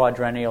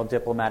quadrennial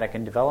diplomatic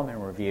and development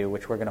review,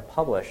 which we're going to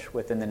publish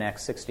within the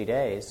next 60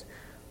 days,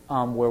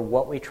 where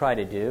what we try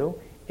to do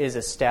is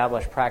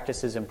establish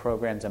practices and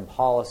programs and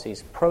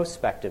policies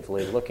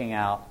prospectively, looking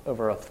out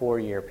over a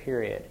 4-year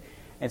period.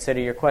 And so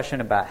to your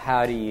question about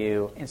how do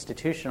you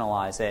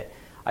institutionalize it,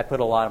 I put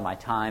a lot of my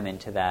time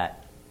into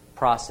that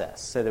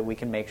process so that we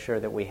can make sure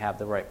that we have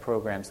the right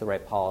programs, the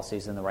right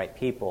policies, and the right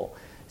people,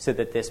 so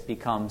that this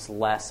becomes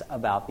less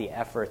about the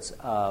efforts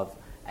of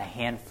a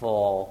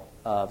handful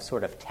of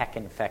sort of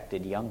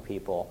tech-infected young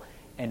people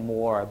and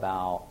more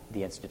about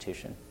the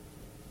institution.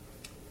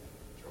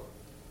 Sure.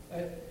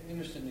 I'm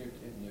interested in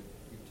your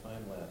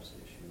time-lapse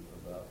issue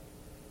about,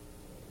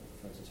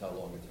 for instance, how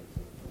long it took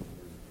for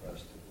the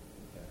press to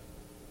impact.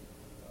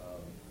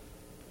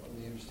 One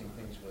of the interesting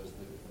things was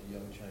the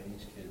young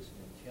Chinese kids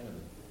in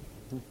Tiananmen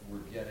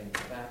were getting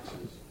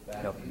faxes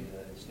back in the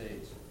United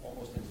States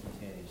almost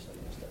instantaneously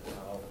as to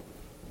how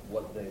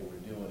what they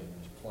were doing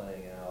was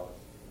playing out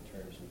in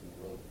terms of the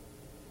world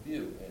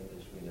view. And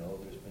as we know,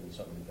 there's been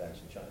some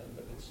impacts in China,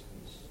 but it's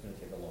going to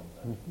take a long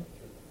time to come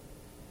through.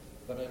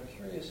 But I'm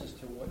curious as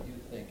to what you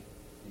think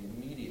the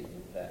immediate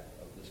impact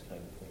of this kind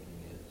of thinking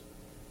is.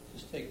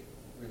 Just take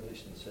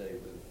relations,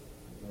 say, with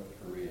North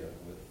Korea,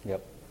 with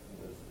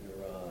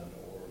Iran,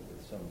 or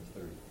with some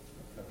third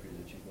country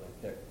that you might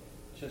pick,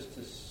 just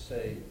to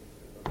say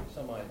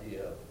some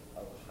idea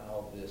of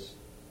how this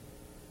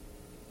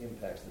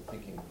impacts the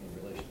thinking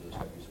in relation to those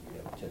countries that we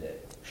have today.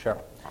 Sure.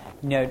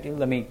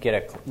 Let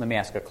me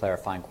ask a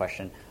clarifying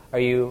question. Are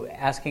you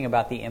asking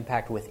about the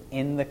impact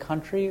within the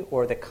country,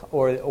 or and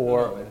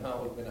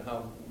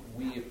how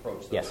we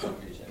approach those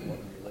countries and what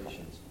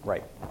relations?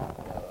 Right.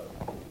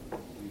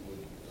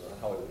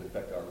 How it would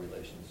affect our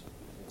relations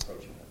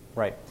approaching them.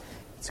 Right.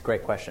 It's a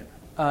great question.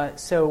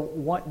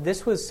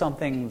 This was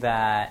something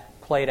that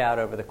played out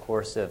over the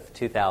course of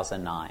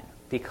 2009.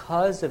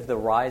 Because of the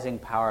rising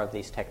power of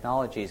these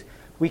technologies,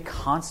 we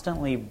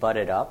constantly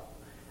butted up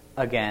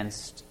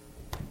against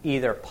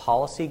either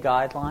policy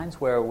guidelines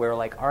where we're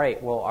like, all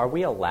right, well, are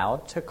we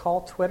allowed to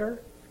call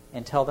Twitter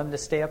and tell them to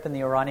stay up in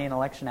the Iranian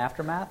election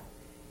aftermath?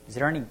 Is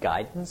there any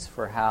guidance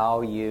for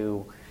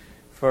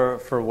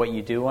for what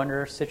you do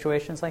under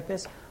situations like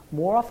this?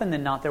 More often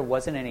than not, there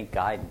wasn't any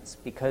guidance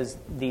because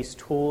these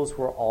tools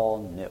were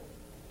all new.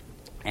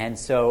 And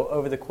so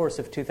over the course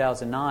of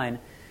 2009,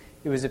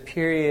 it was a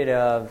period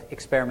of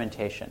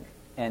experimentation.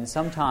 And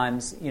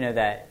sometimes,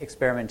 that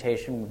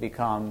experimentation would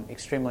become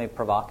extremely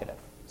provocative.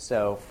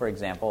 So, for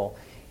example,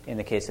 in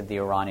the case of the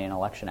Iranian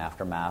election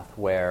aftermath,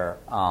 where,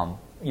 a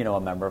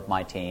member of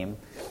my team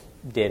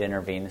did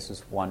intervene. This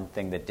was one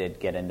thing that did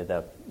get into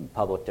the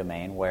public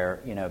domain where,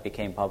 it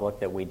became public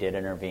that we did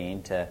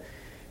intervene to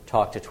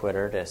talk to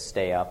Twitter to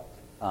stay up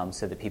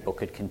so that people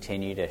could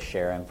continue to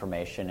share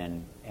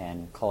information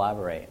and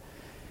collaborate.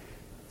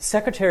 The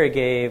Secretary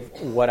gave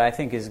what I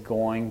think is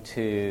going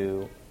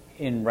to,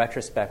 in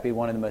retrospect, be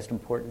one of the most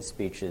important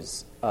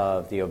speeches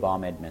of the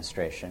Obama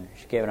administration.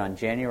 She gave it on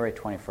January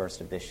 21st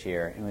of this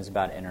year, and it was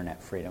about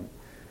internet freedom,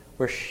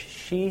 where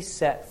she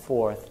set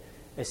forth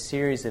a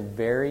series of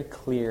very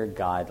clear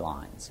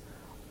guidelines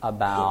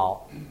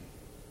about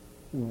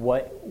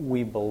what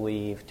we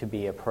believe to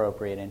be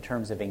appropriate in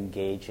terms of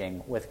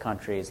engaging with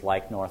countries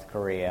like North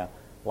Korea,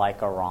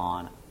 like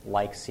Iran,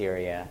 like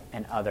Syria,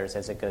 and others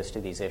as it goes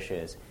to these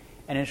issues.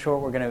 And in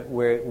short,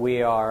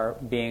 we are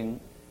being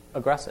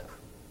aggressive,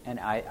 and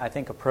I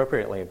think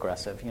appropriately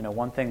aggressive.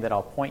 One thing that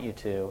I'll point you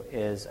to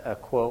is a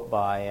quote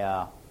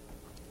by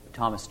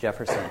Thomas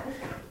Jefferson,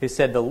 who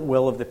said, "The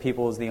will of the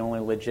people is the only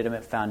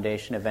legitimate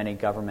foundation of any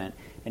government,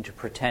 and to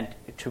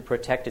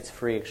protect its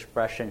free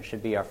expression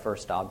should be our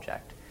first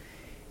object."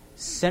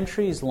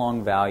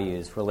 Centuries-long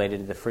values related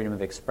to the freedom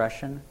of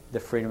expression, the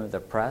freedom of the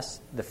press,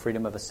 the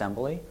freedom of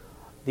assembly,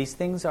 these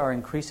things are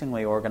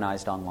increasingly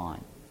organized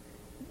online.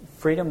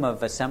 freedom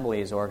of assembly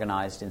is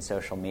organized in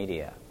social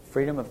media.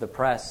 Freedom of the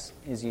press,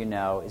 as you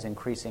know, is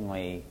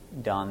increasingly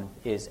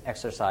is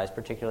exercised,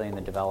 particularly in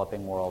the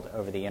developing world,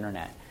 over the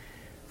internet.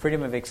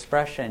 Freedom of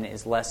expression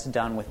is less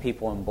done with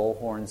people in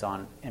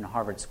bullhorns in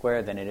Harvard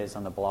Square than it is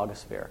on the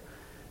blogosphere.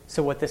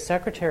 So what the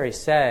Secretary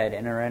said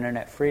in her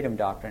Internet Freedom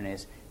Doctrine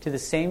is, to the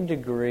same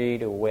degree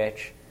to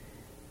which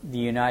the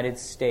United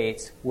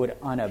States would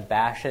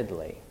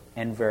unabashedly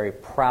and very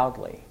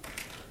proudly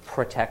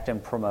protect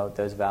and promote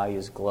those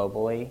values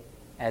globally,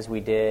 as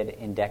we did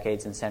in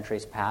decades and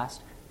centuries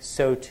past,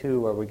 so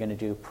too are we going to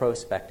do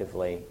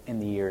prospectively in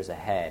the years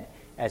ahead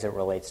as it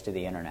relates to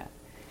the Internet.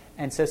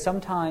 And so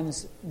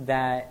sometimes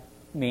that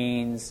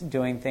means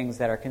doing things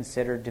that are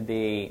considered to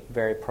be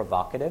very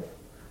provocative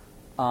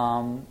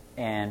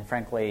and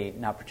frankly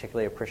not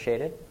particularly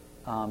appreciated.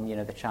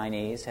 The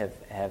Chinese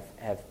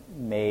have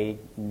made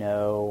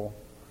no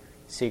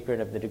secret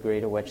of the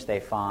degree to which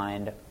they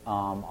find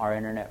our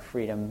internet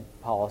freedom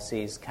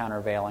policies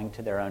countervailing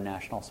to their own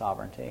national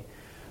sovereignty.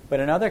 But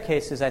in other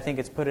cases, I think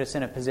it's put us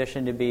in a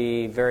position to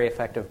be very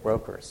effective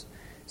brokers.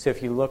 So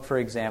if you look, for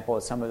example,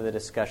 at some of the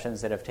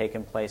discussions that have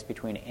taken place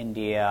between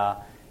India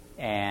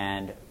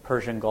and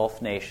Persian Gulf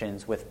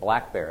nations with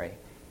BlackBerry,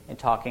 and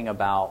talking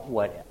about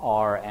what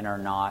are and are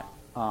not,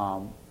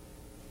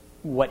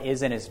 what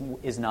is and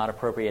is not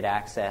appropriate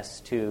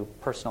access to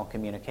personal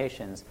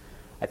communications,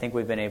 I think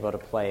we've been able to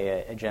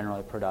play a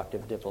generally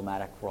productive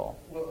diplomatic role.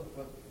 Well,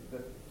 but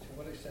to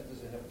what extent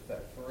does it have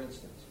effect? For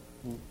instance,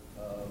 she's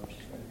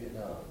going to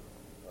Vietnam.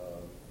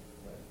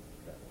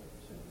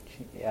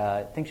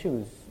 I think she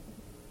was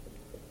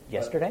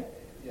yesterday.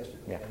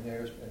 Yesterday, Yeah. and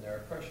there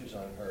are pressures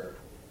on her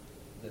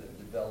that have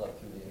developed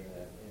through the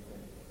internet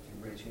to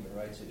raise human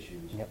rights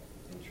issues. Yep.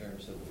 In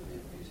terms of the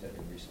Vietnamese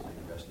having recently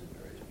arrested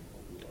various people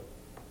who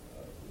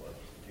are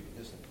particularly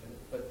distant.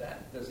 But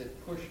does it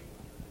push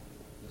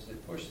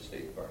the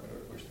State Department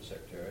or push the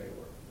Secretary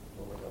or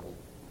lower level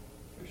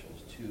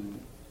officials to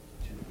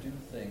do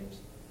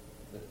things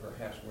that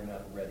perhaps we're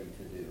not ready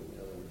to do? In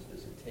other words,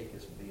 does it take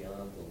us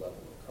beyond the level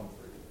of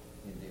comfort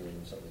in dealing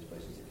with some of these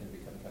places that can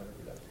become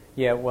counterproductive?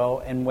 Yeah,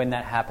 well, and when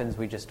that happens,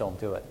 we just don't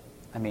do it.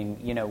 I mean,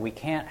 we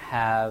can't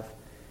have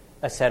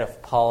a set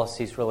of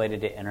policies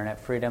related to internet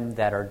freedom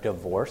that are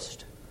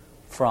divorced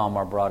from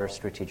our broader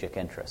strategic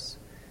interests.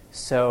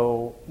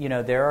 So,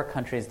 there are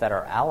countries that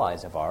are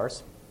allies of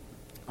ours,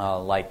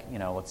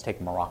 let's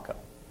take Morocco,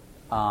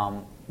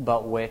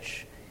 but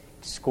which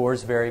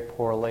scores very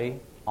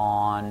poorly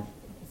on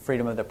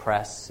freedom of the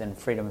press and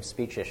freedom of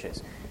speech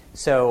issues.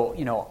 So,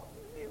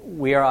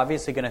 we are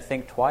obviously going to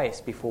think twice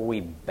before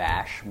we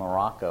bash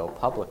Morocco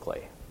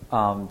publicly,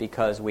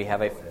 because we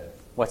have a...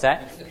 What's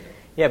that?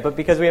 Yeah, but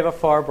because we have a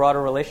far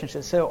broader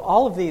relationship. So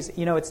all of these,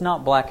 it's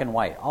not black and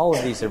white. All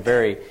of these are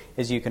very,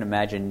 as you can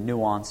imagine,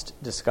 nuanced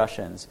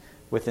discussions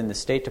within the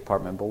State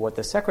Department. But what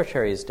the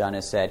Secretary has done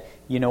is said,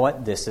 you know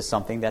what, this is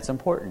something that's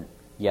important.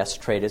 Yes,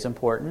 trade is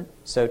important.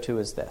 So too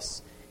is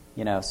this.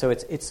 So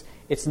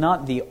it's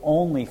not the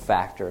only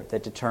factor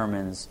that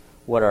determines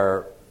what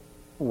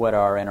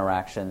our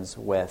interactions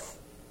with,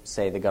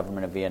 say, the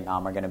government of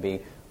Vietnam are going to be,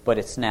 but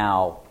it's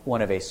now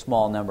one of a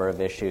small number of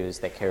issues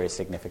that carry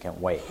significant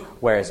weight,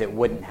 whereas it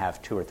wouldn't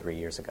have 2 or 3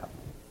 years ago.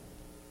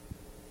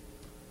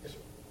 Yes, sir.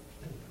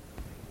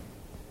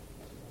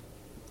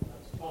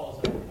 As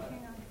tall as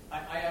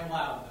I am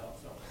loud, though,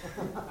 so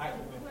I can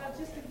win. Well,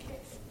 just in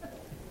case.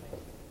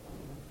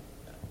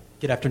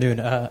 Good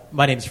afternoon.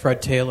 My name is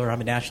Fred Taylor.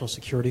 I'm a National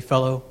Security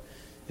Fellow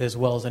as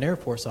well as an Air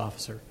Force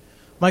officer.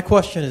 My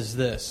question is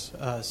this.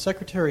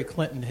 Secretary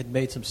Clinton had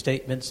made some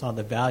statements on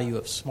the value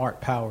of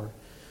smart power,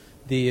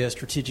 the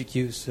strategic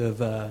use of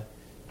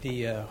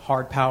the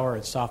hard power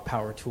and soft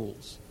power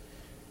tools.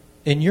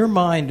 In your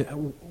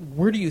mind,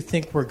 where do you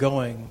think we're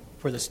going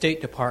for the State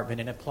Department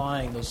in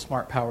applying those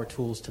smart power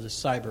tools to the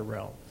cyber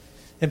realm?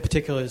 In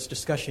particular, this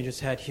discussion you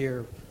just had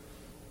here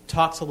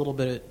talks a little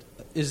bit,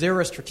 is there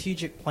a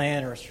strategic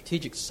plan or a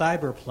strategic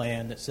cyber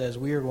plan that says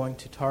we are going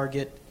to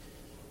target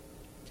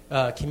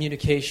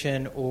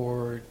communication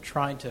or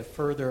trying to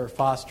further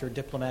foster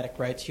diplomatic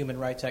rights, human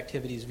rights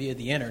activities via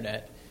the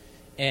internet,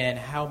 and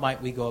how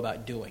might we go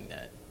about doing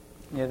that?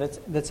 Yeah,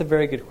 that's a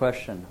very good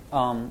question.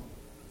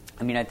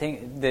 I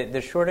think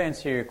the short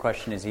answer to your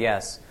question is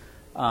yes.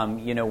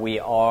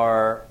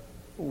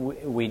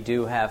 We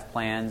do have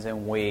plans,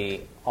 and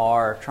we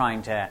are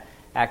trying to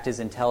act as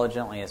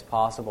intelligently as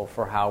possible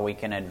for how we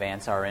can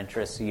advance our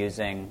interests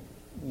using,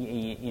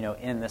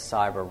 in the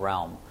cyber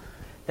realm.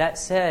 That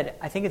said,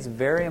 I think it's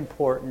very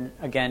important,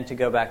 again, to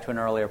go back to an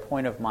earlier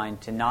point of mine,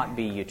 to not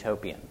be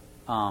utopian.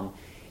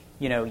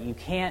 You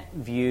can't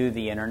view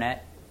the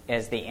internet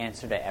as the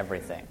answer to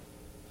everything.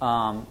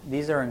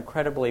 These are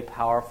incredibly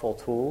powerful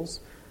tools,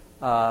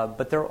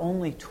 but they're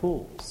only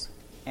tools.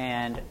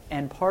 And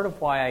part of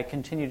why I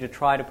continue to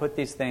try to put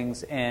these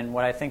things in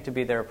what I think to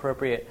be their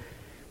appropriate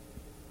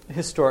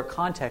historic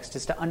context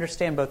is to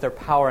understand both their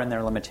power and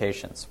their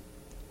limitations.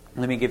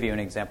 Let me give you an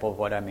example of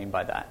what I mean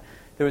by that.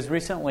 There was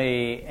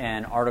recently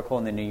an article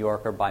in the New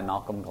Yorker by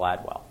Malcolm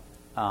Gladwell,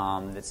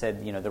 that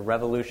said, the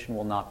revolution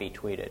will not be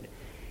tweeted.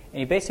 And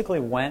he basically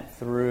went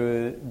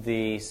through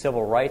the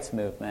civil rights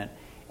movement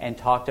and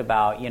talked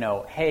about,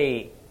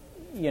 hey,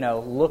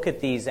 look at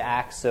these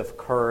acts of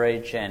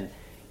courage, and,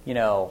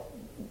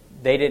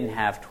 they didn't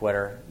have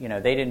Twitter.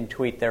 They didn't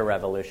tweet their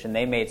revolution.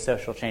 They made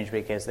social change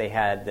because they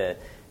had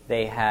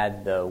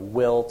the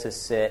will to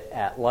sit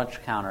at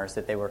lunch counters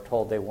that they were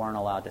told they weren't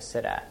allowed to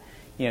sit at.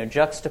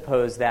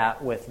 Juxtapose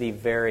that with the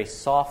very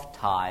soft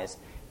ties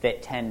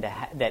that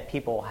that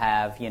people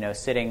have,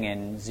 sitting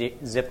in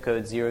zip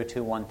code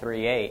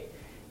 02138,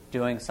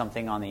 doing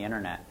something on the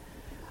internet.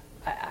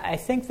 I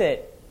think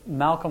that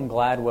Malcolm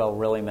Gladwell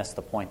really missed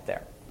the point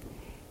there.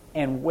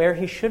 And where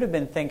he should have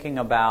been thinking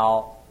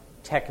about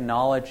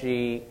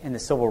technology in the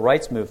civil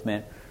rights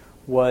movement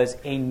was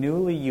a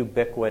newly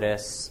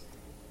ubiquitous,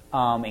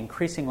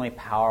 increasingly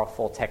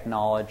powerful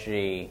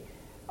technology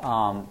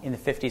in the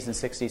 50s and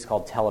 60s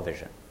called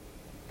television,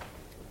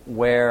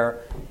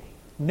 where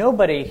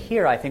nobody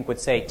here, I think,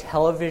 would say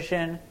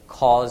television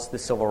caused the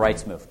civil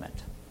rights movement.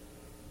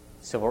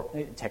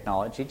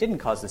 Technology didn't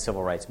cause the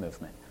civil rights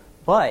movement,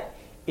 but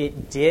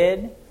it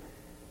did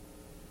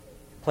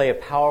play a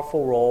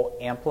powerful role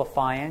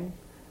amplifying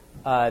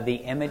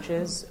the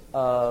images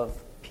of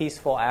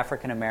peaceful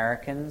African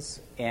Americans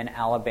in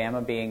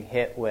Alabama being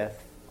hit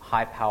with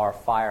high-power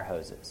fire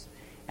hoses.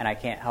 And I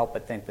can't help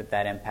but think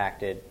that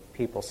impacted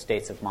people's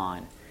states of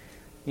mind.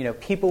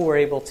 People were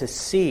able to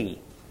see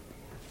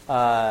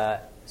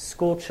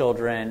school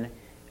children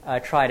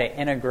try to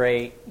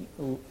integrate,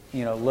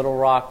 Little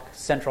Rock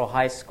Central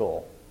High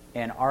School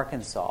in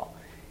Arkansas.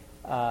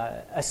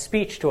 A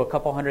speech to a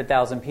couple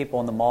 100,000 people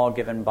in the mall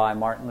given by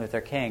Martin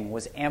Luther King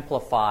was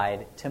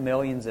amplified to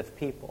millions of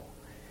people.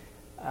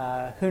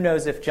 Who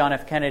knows if John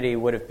F. Kennedy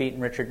would have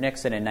beaten Richard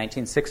Nixon in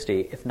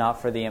 1960 if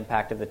not for the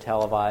impact of the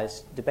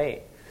televised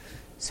debate.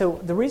 So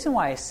the reason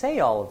why I say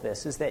all of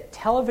this is that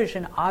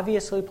television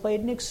obviously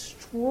played an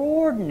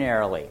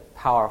extraordinarily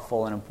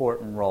powerful and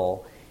important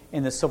role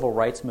in the civil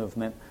rights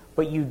movement,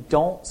 but you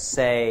don't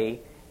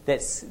say that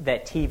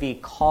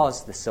TV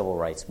caused the civil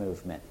rights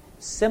movement.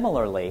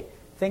 Similarly,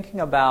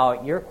 thinking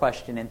about your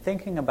question and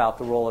thinking about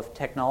the role of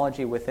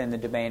technology within the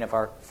domain of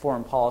our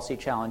foreign policy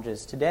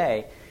challenges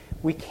today,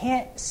 we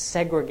can't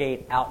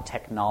segregate out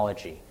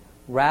technology.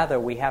 Rather,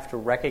 we have to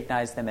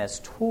recognize them as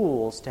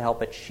tools to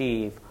help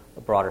achieve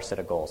a broader set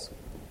of goals.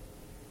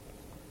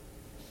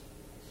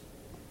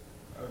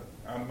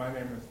 My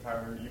name is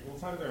Tyler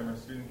Eagleside. I'm a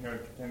student here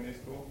at Kennedy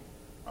School.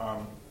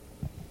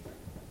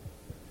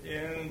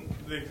 In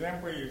the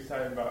example you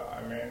cited about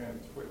Iran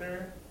and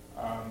Twitter,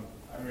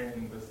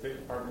 the State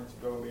Department's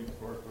ability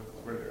to work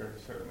with Twitter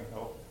certainly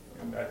helped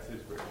in that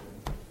situation.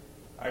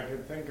 I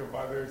could think of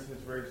other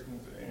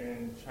situations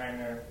in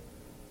China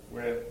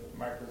with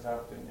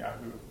Microsoft and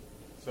Yahoo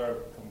sort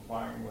of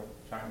complying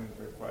with China's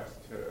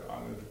request to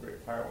honor the Great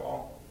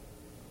Firewall,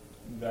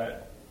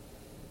 that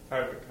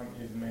private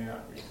companies may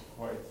not be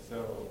quite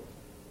so.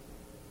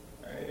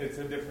 It's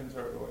a different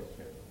sort of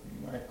relationship.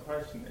 My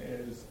question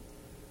is,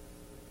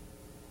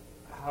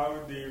 how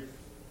do you,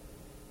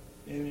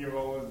 in your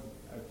role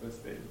at the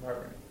State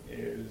Department,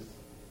 do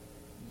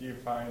you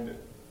find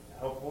it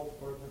helpful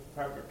to work with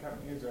private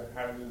companies, or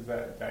how does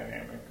that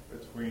dynamic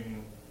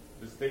between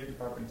the State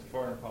Department's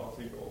foreign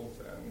policy goals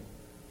and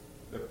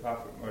the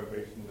profit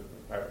motivations of the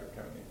private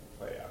company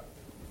play out?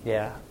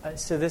 Yeah,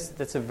 so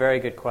that's a very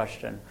good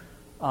question.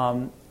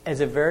 As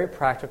a very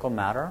practical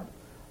matter,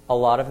 a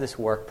lot of this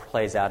work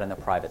plays out in the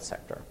private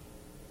sector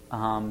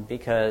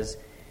because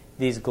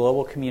these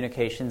global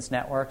communications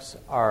networks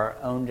are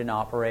owned and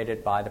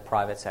operated by the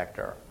private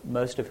sector,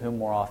 most of whom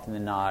more often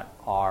than not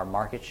are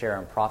market share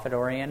and profit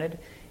oriented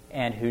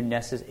and who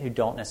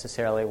don't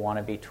necessarily want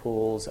to be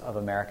tools of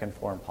American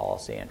foreign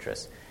policy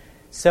interests.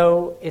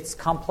 So it's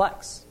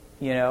complex.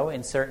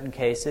 In certain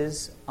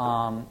cases,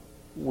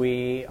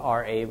 we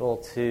are able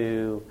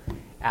to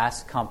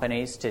ask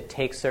companies to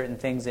take certain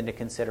things into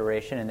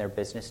consideration in their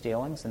business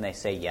dealings, and they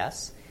say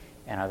yes.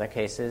 In other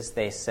cases,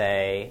 they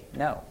say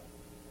no.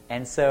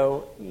 And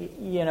so,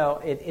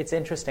 it's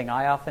interesting.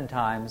 I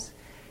oftentimes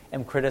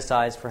am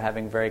criticized for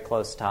having very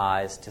close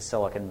ties to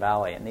Silicon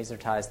Valley, and these are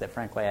ties that,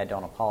 frankly, I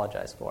don't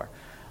apologize for.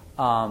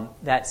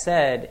 That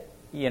said,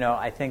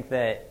 I think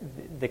that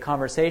the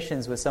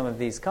conversations with some of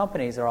these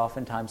companies are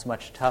oftentimes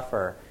much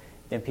tougher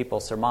than people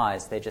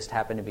surmise. They just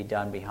happen to be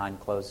done behind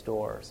closed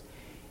doors.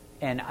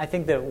 And I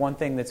think that one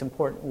thing that's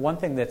important, one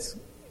thing that's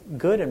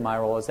good in my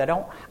role is I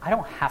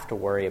don't have to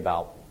worry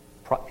about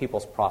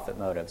people's profit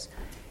motives.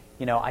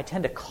 I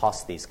tend to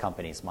cost these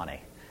companies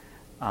money.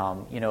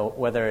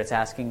 Whether it's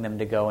asking them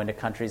to go into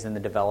countries in the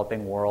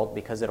developing world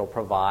because it'll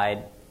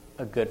provide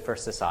a good for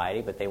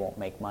society, but they won't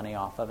make money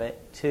off of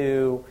it,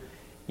 to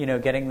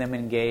getting them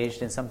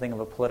engaged in something of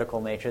a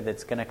political nature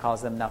that's going to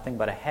cause them nothing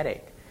but a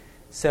headache.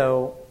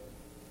 So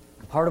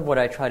part of what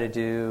I try to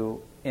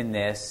do in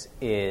this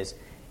is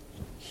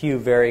hew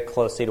very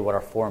closely to what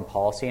our foreign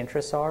policy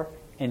interests are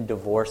and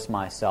divorce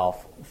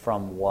myself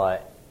from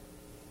what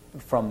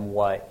from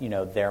what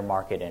their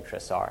market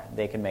interests are.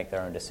 They can make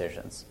their own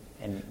decisions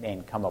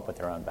and come up with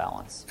their own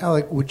balance.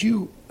 Alec,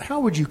 how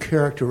would you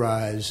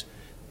characterize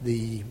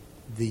the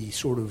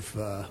sort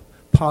of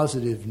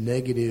positive,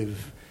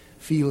 negative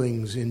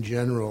feelings in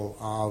general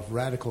of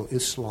radical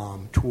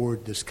Islam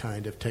toward this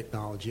kind of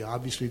technology?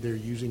 Obviously, they're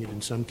using it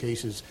in some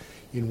cases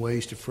in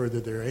ways to further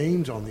their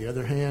aims. On the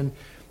other hand,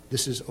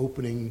 this is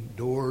opening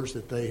doors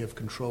that they have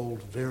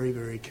controlled very,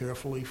 very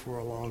carefully for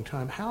a long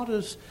time. How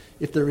does,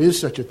 if there is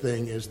such a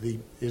thing as the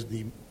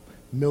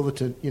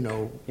militant,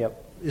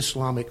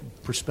 Islamic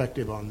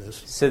perspective on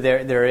this? So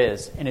there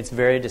is, and it's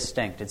very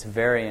distinct. It's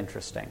very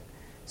interesting.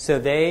 So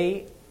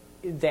they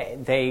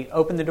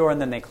open the door and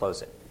then they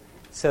close it.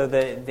 So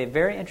the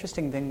very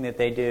interesting thing that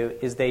they do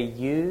is they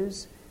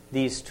use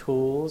these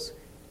tools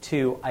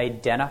to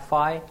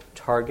identify,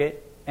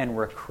 target, and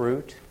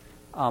recruit,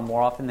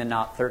 more often than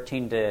not,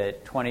 13 to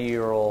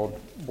 20-year-old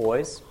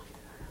boys.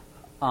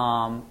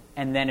 And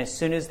then as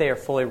soon as they are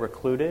fully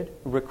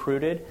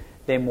recruited,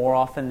 they more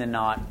often than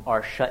not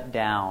are shut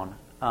down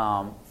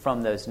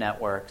from those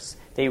networks.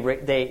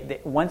 They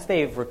once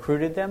they've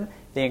recruited them,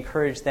 they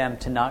encourage them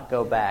to not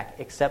go back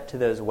except to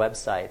those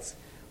websites,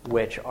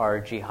 which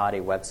are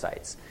jihadi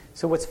websites.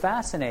 So what's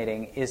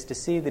fascinating is to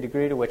see the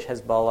degree to which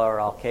Hezbollah or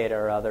Al-Qaeda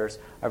or others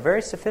are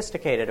very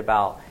sophisticated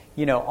about,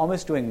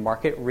 almost doing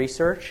market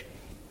research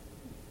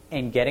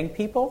and getting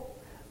people.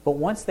 But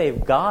once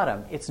they've got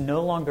them, it's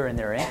no longer in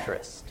their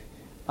interest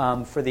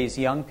for these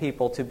young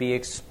people to be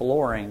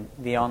exploring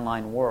the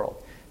online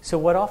world. So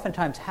what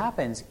oftentimes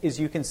happens is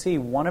you can see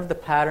one of the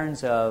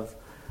patterns of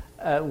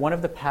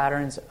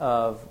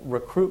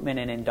recruitment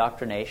and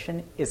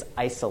indoctrination is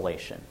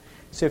isolation.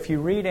 So if you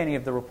read any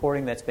of the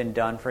reporting that's been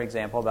done, for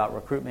example, about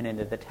recruitment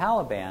into the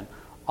Taliban,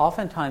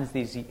 oftentimes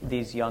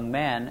these young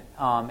men,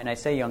 and I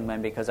say young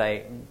men because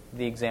the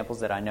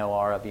examples that I know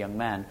are of young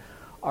men,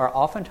 are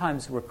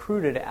oftentimes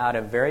recruited out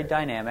of very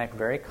dynamic,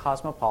 very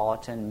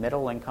cosmopolitan,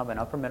 middle income and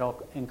upper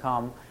middle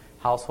income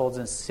households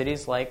in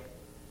cities like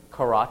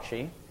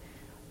Karachi.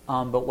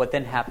 But what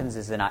then happens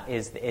is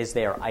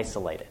they are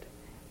isolated,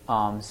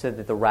 so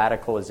that the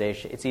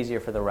radicalization, it's easier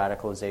for the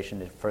radicalization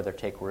to further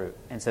take root.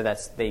 And so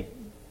that's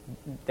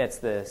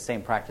the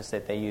same practice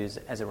that they use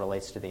as it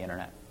relates to the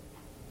internet.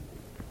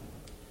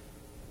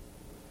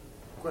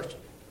 Question?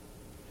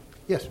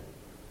 Yes.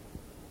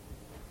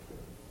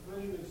 My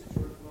name is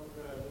George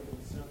Mocha. I live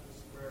in Central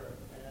Square,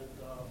 and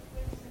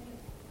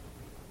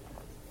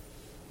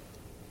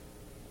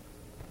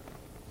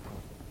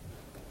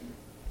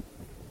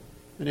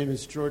my name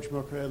is George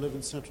Mocha. I live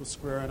in Central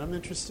Square, and I'm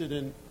interested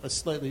in a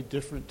slightly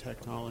different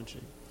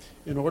technology.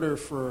 In order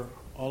for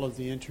all of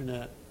the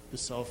internet, the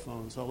cell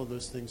phones, all of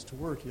those things to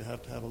work, you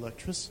have to have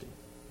electricity.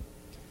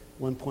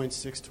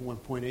 1.6 to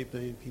 1.8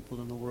 billion people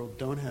in the world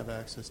don't have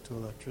access to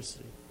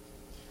electricity.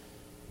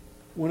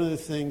 One of the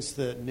things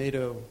that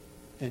NATO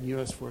and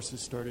U.S.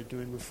 forces started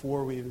doing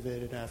before we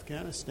invaded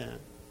Afghanistan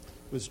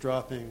was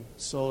dropping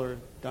solar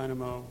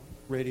dynamo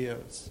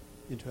radios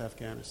into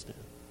Afghanistan.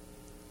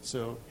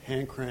 So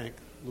hand crank,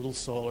 little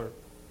solar,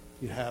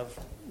 you have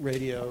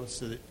radio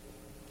so that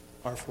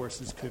our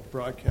forces could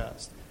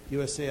broadcast.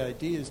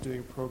 USAID is doing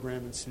a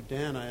program in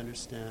Sudan, I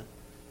understand,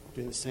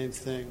 doing the same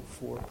thing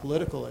for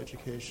political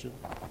education,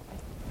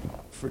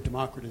 for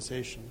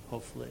democratization,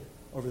 hopefully,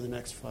 over the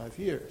next 5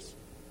 years.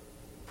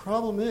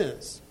 Problem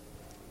is,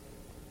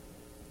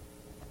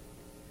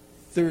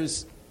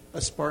 there's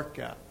a spark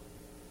gap.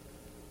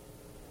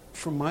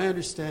 From my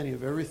understanding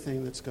of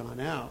everything that's gone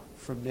out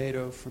from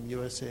NATO, from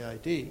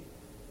USAID,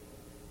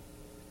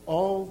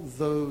 all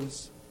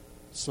those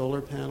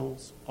solar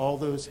panels, all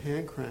those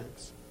hand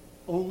cranks,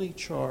 only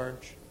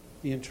charge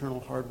the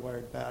internal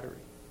hardwired battery.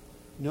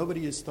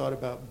 Nobody has thought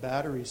about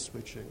battery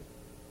switching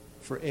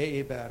for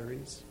AA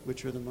batteries,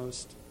 which are the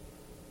most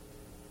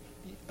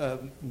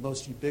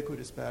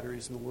ubiquitous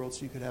batteries in the world.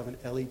 So you could have an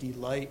LED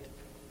light,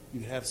 you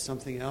could have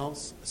something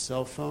else, a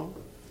cell phone,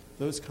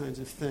 those kinds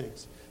of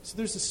things. So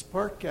there's a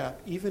spark gap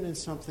even in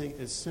something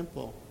as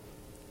simple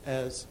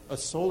as a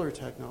solar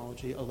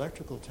technology,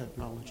 electrical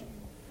technology.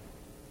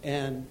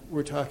 And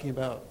we're talking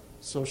about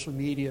social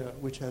media,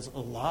 which has a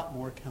lot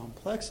more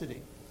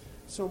complexity.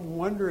 So I'm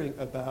wondering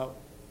about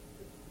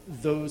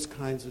those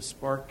kinds of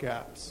spark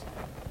gaps.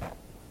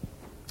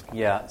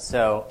 Yeah,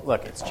 so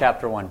look, it's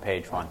chapter 1,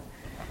 page 1.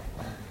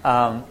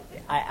 I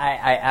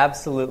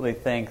absolutely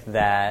think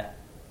that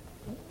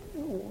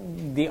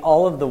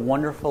all of the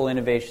wonderful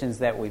innovations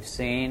that we've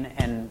seen,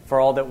 and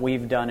for all that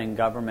we've done in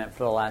government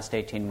for the last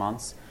 18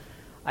 months,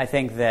 I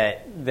think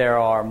that there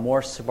are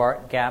more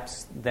spark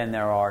gaps than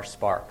there are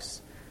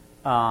sparks.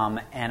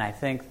 And I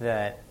think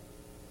that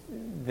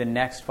the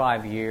next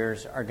 5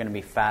 years are going to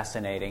be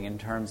fascinating in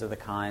terms of the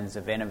kinds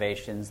of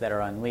innovations that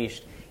are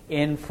unleashed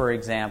in, for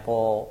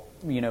example,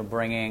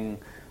 bringing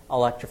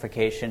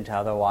electrification to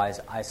otherwise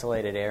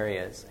isolated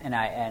areas. And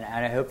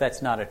I hope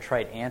that's not a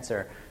trite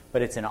answer,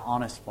 but it's an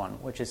honest one,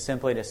 which is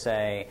simply to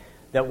say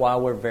that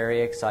while we're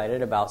very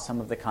excited about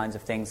some of the kinds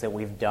of things that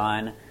we've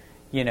done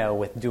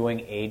with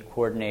doing aid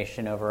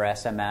coordination over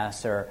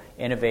SMS or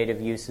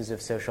innovative uses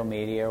of social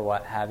media or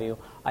what have you.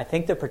 I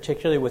think that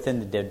particularly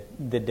within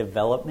the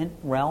development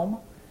realm,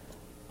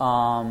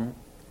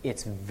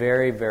 it's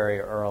very, very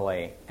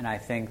early, and I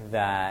think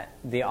that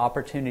the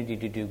opportunity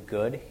to do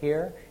good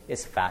here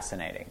is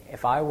fascinating.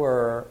 If I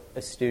were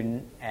a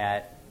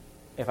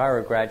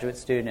graduate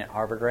student at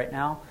Harvard right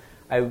now,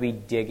 I would be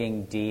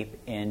digging deep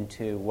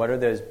into what are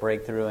those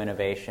breakthrough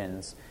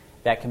innovations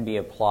that can be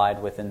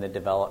applied within the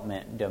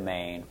development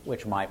domain,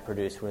 which might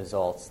produce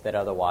results that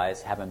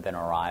otherwise haven't been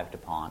arrived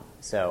upon.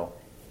 So,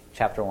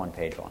 Chapter 1,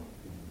 Page 1.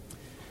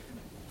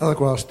 Alec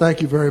Ross,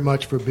 thank you very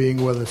much for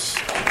being with us.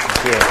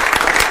 Thank you.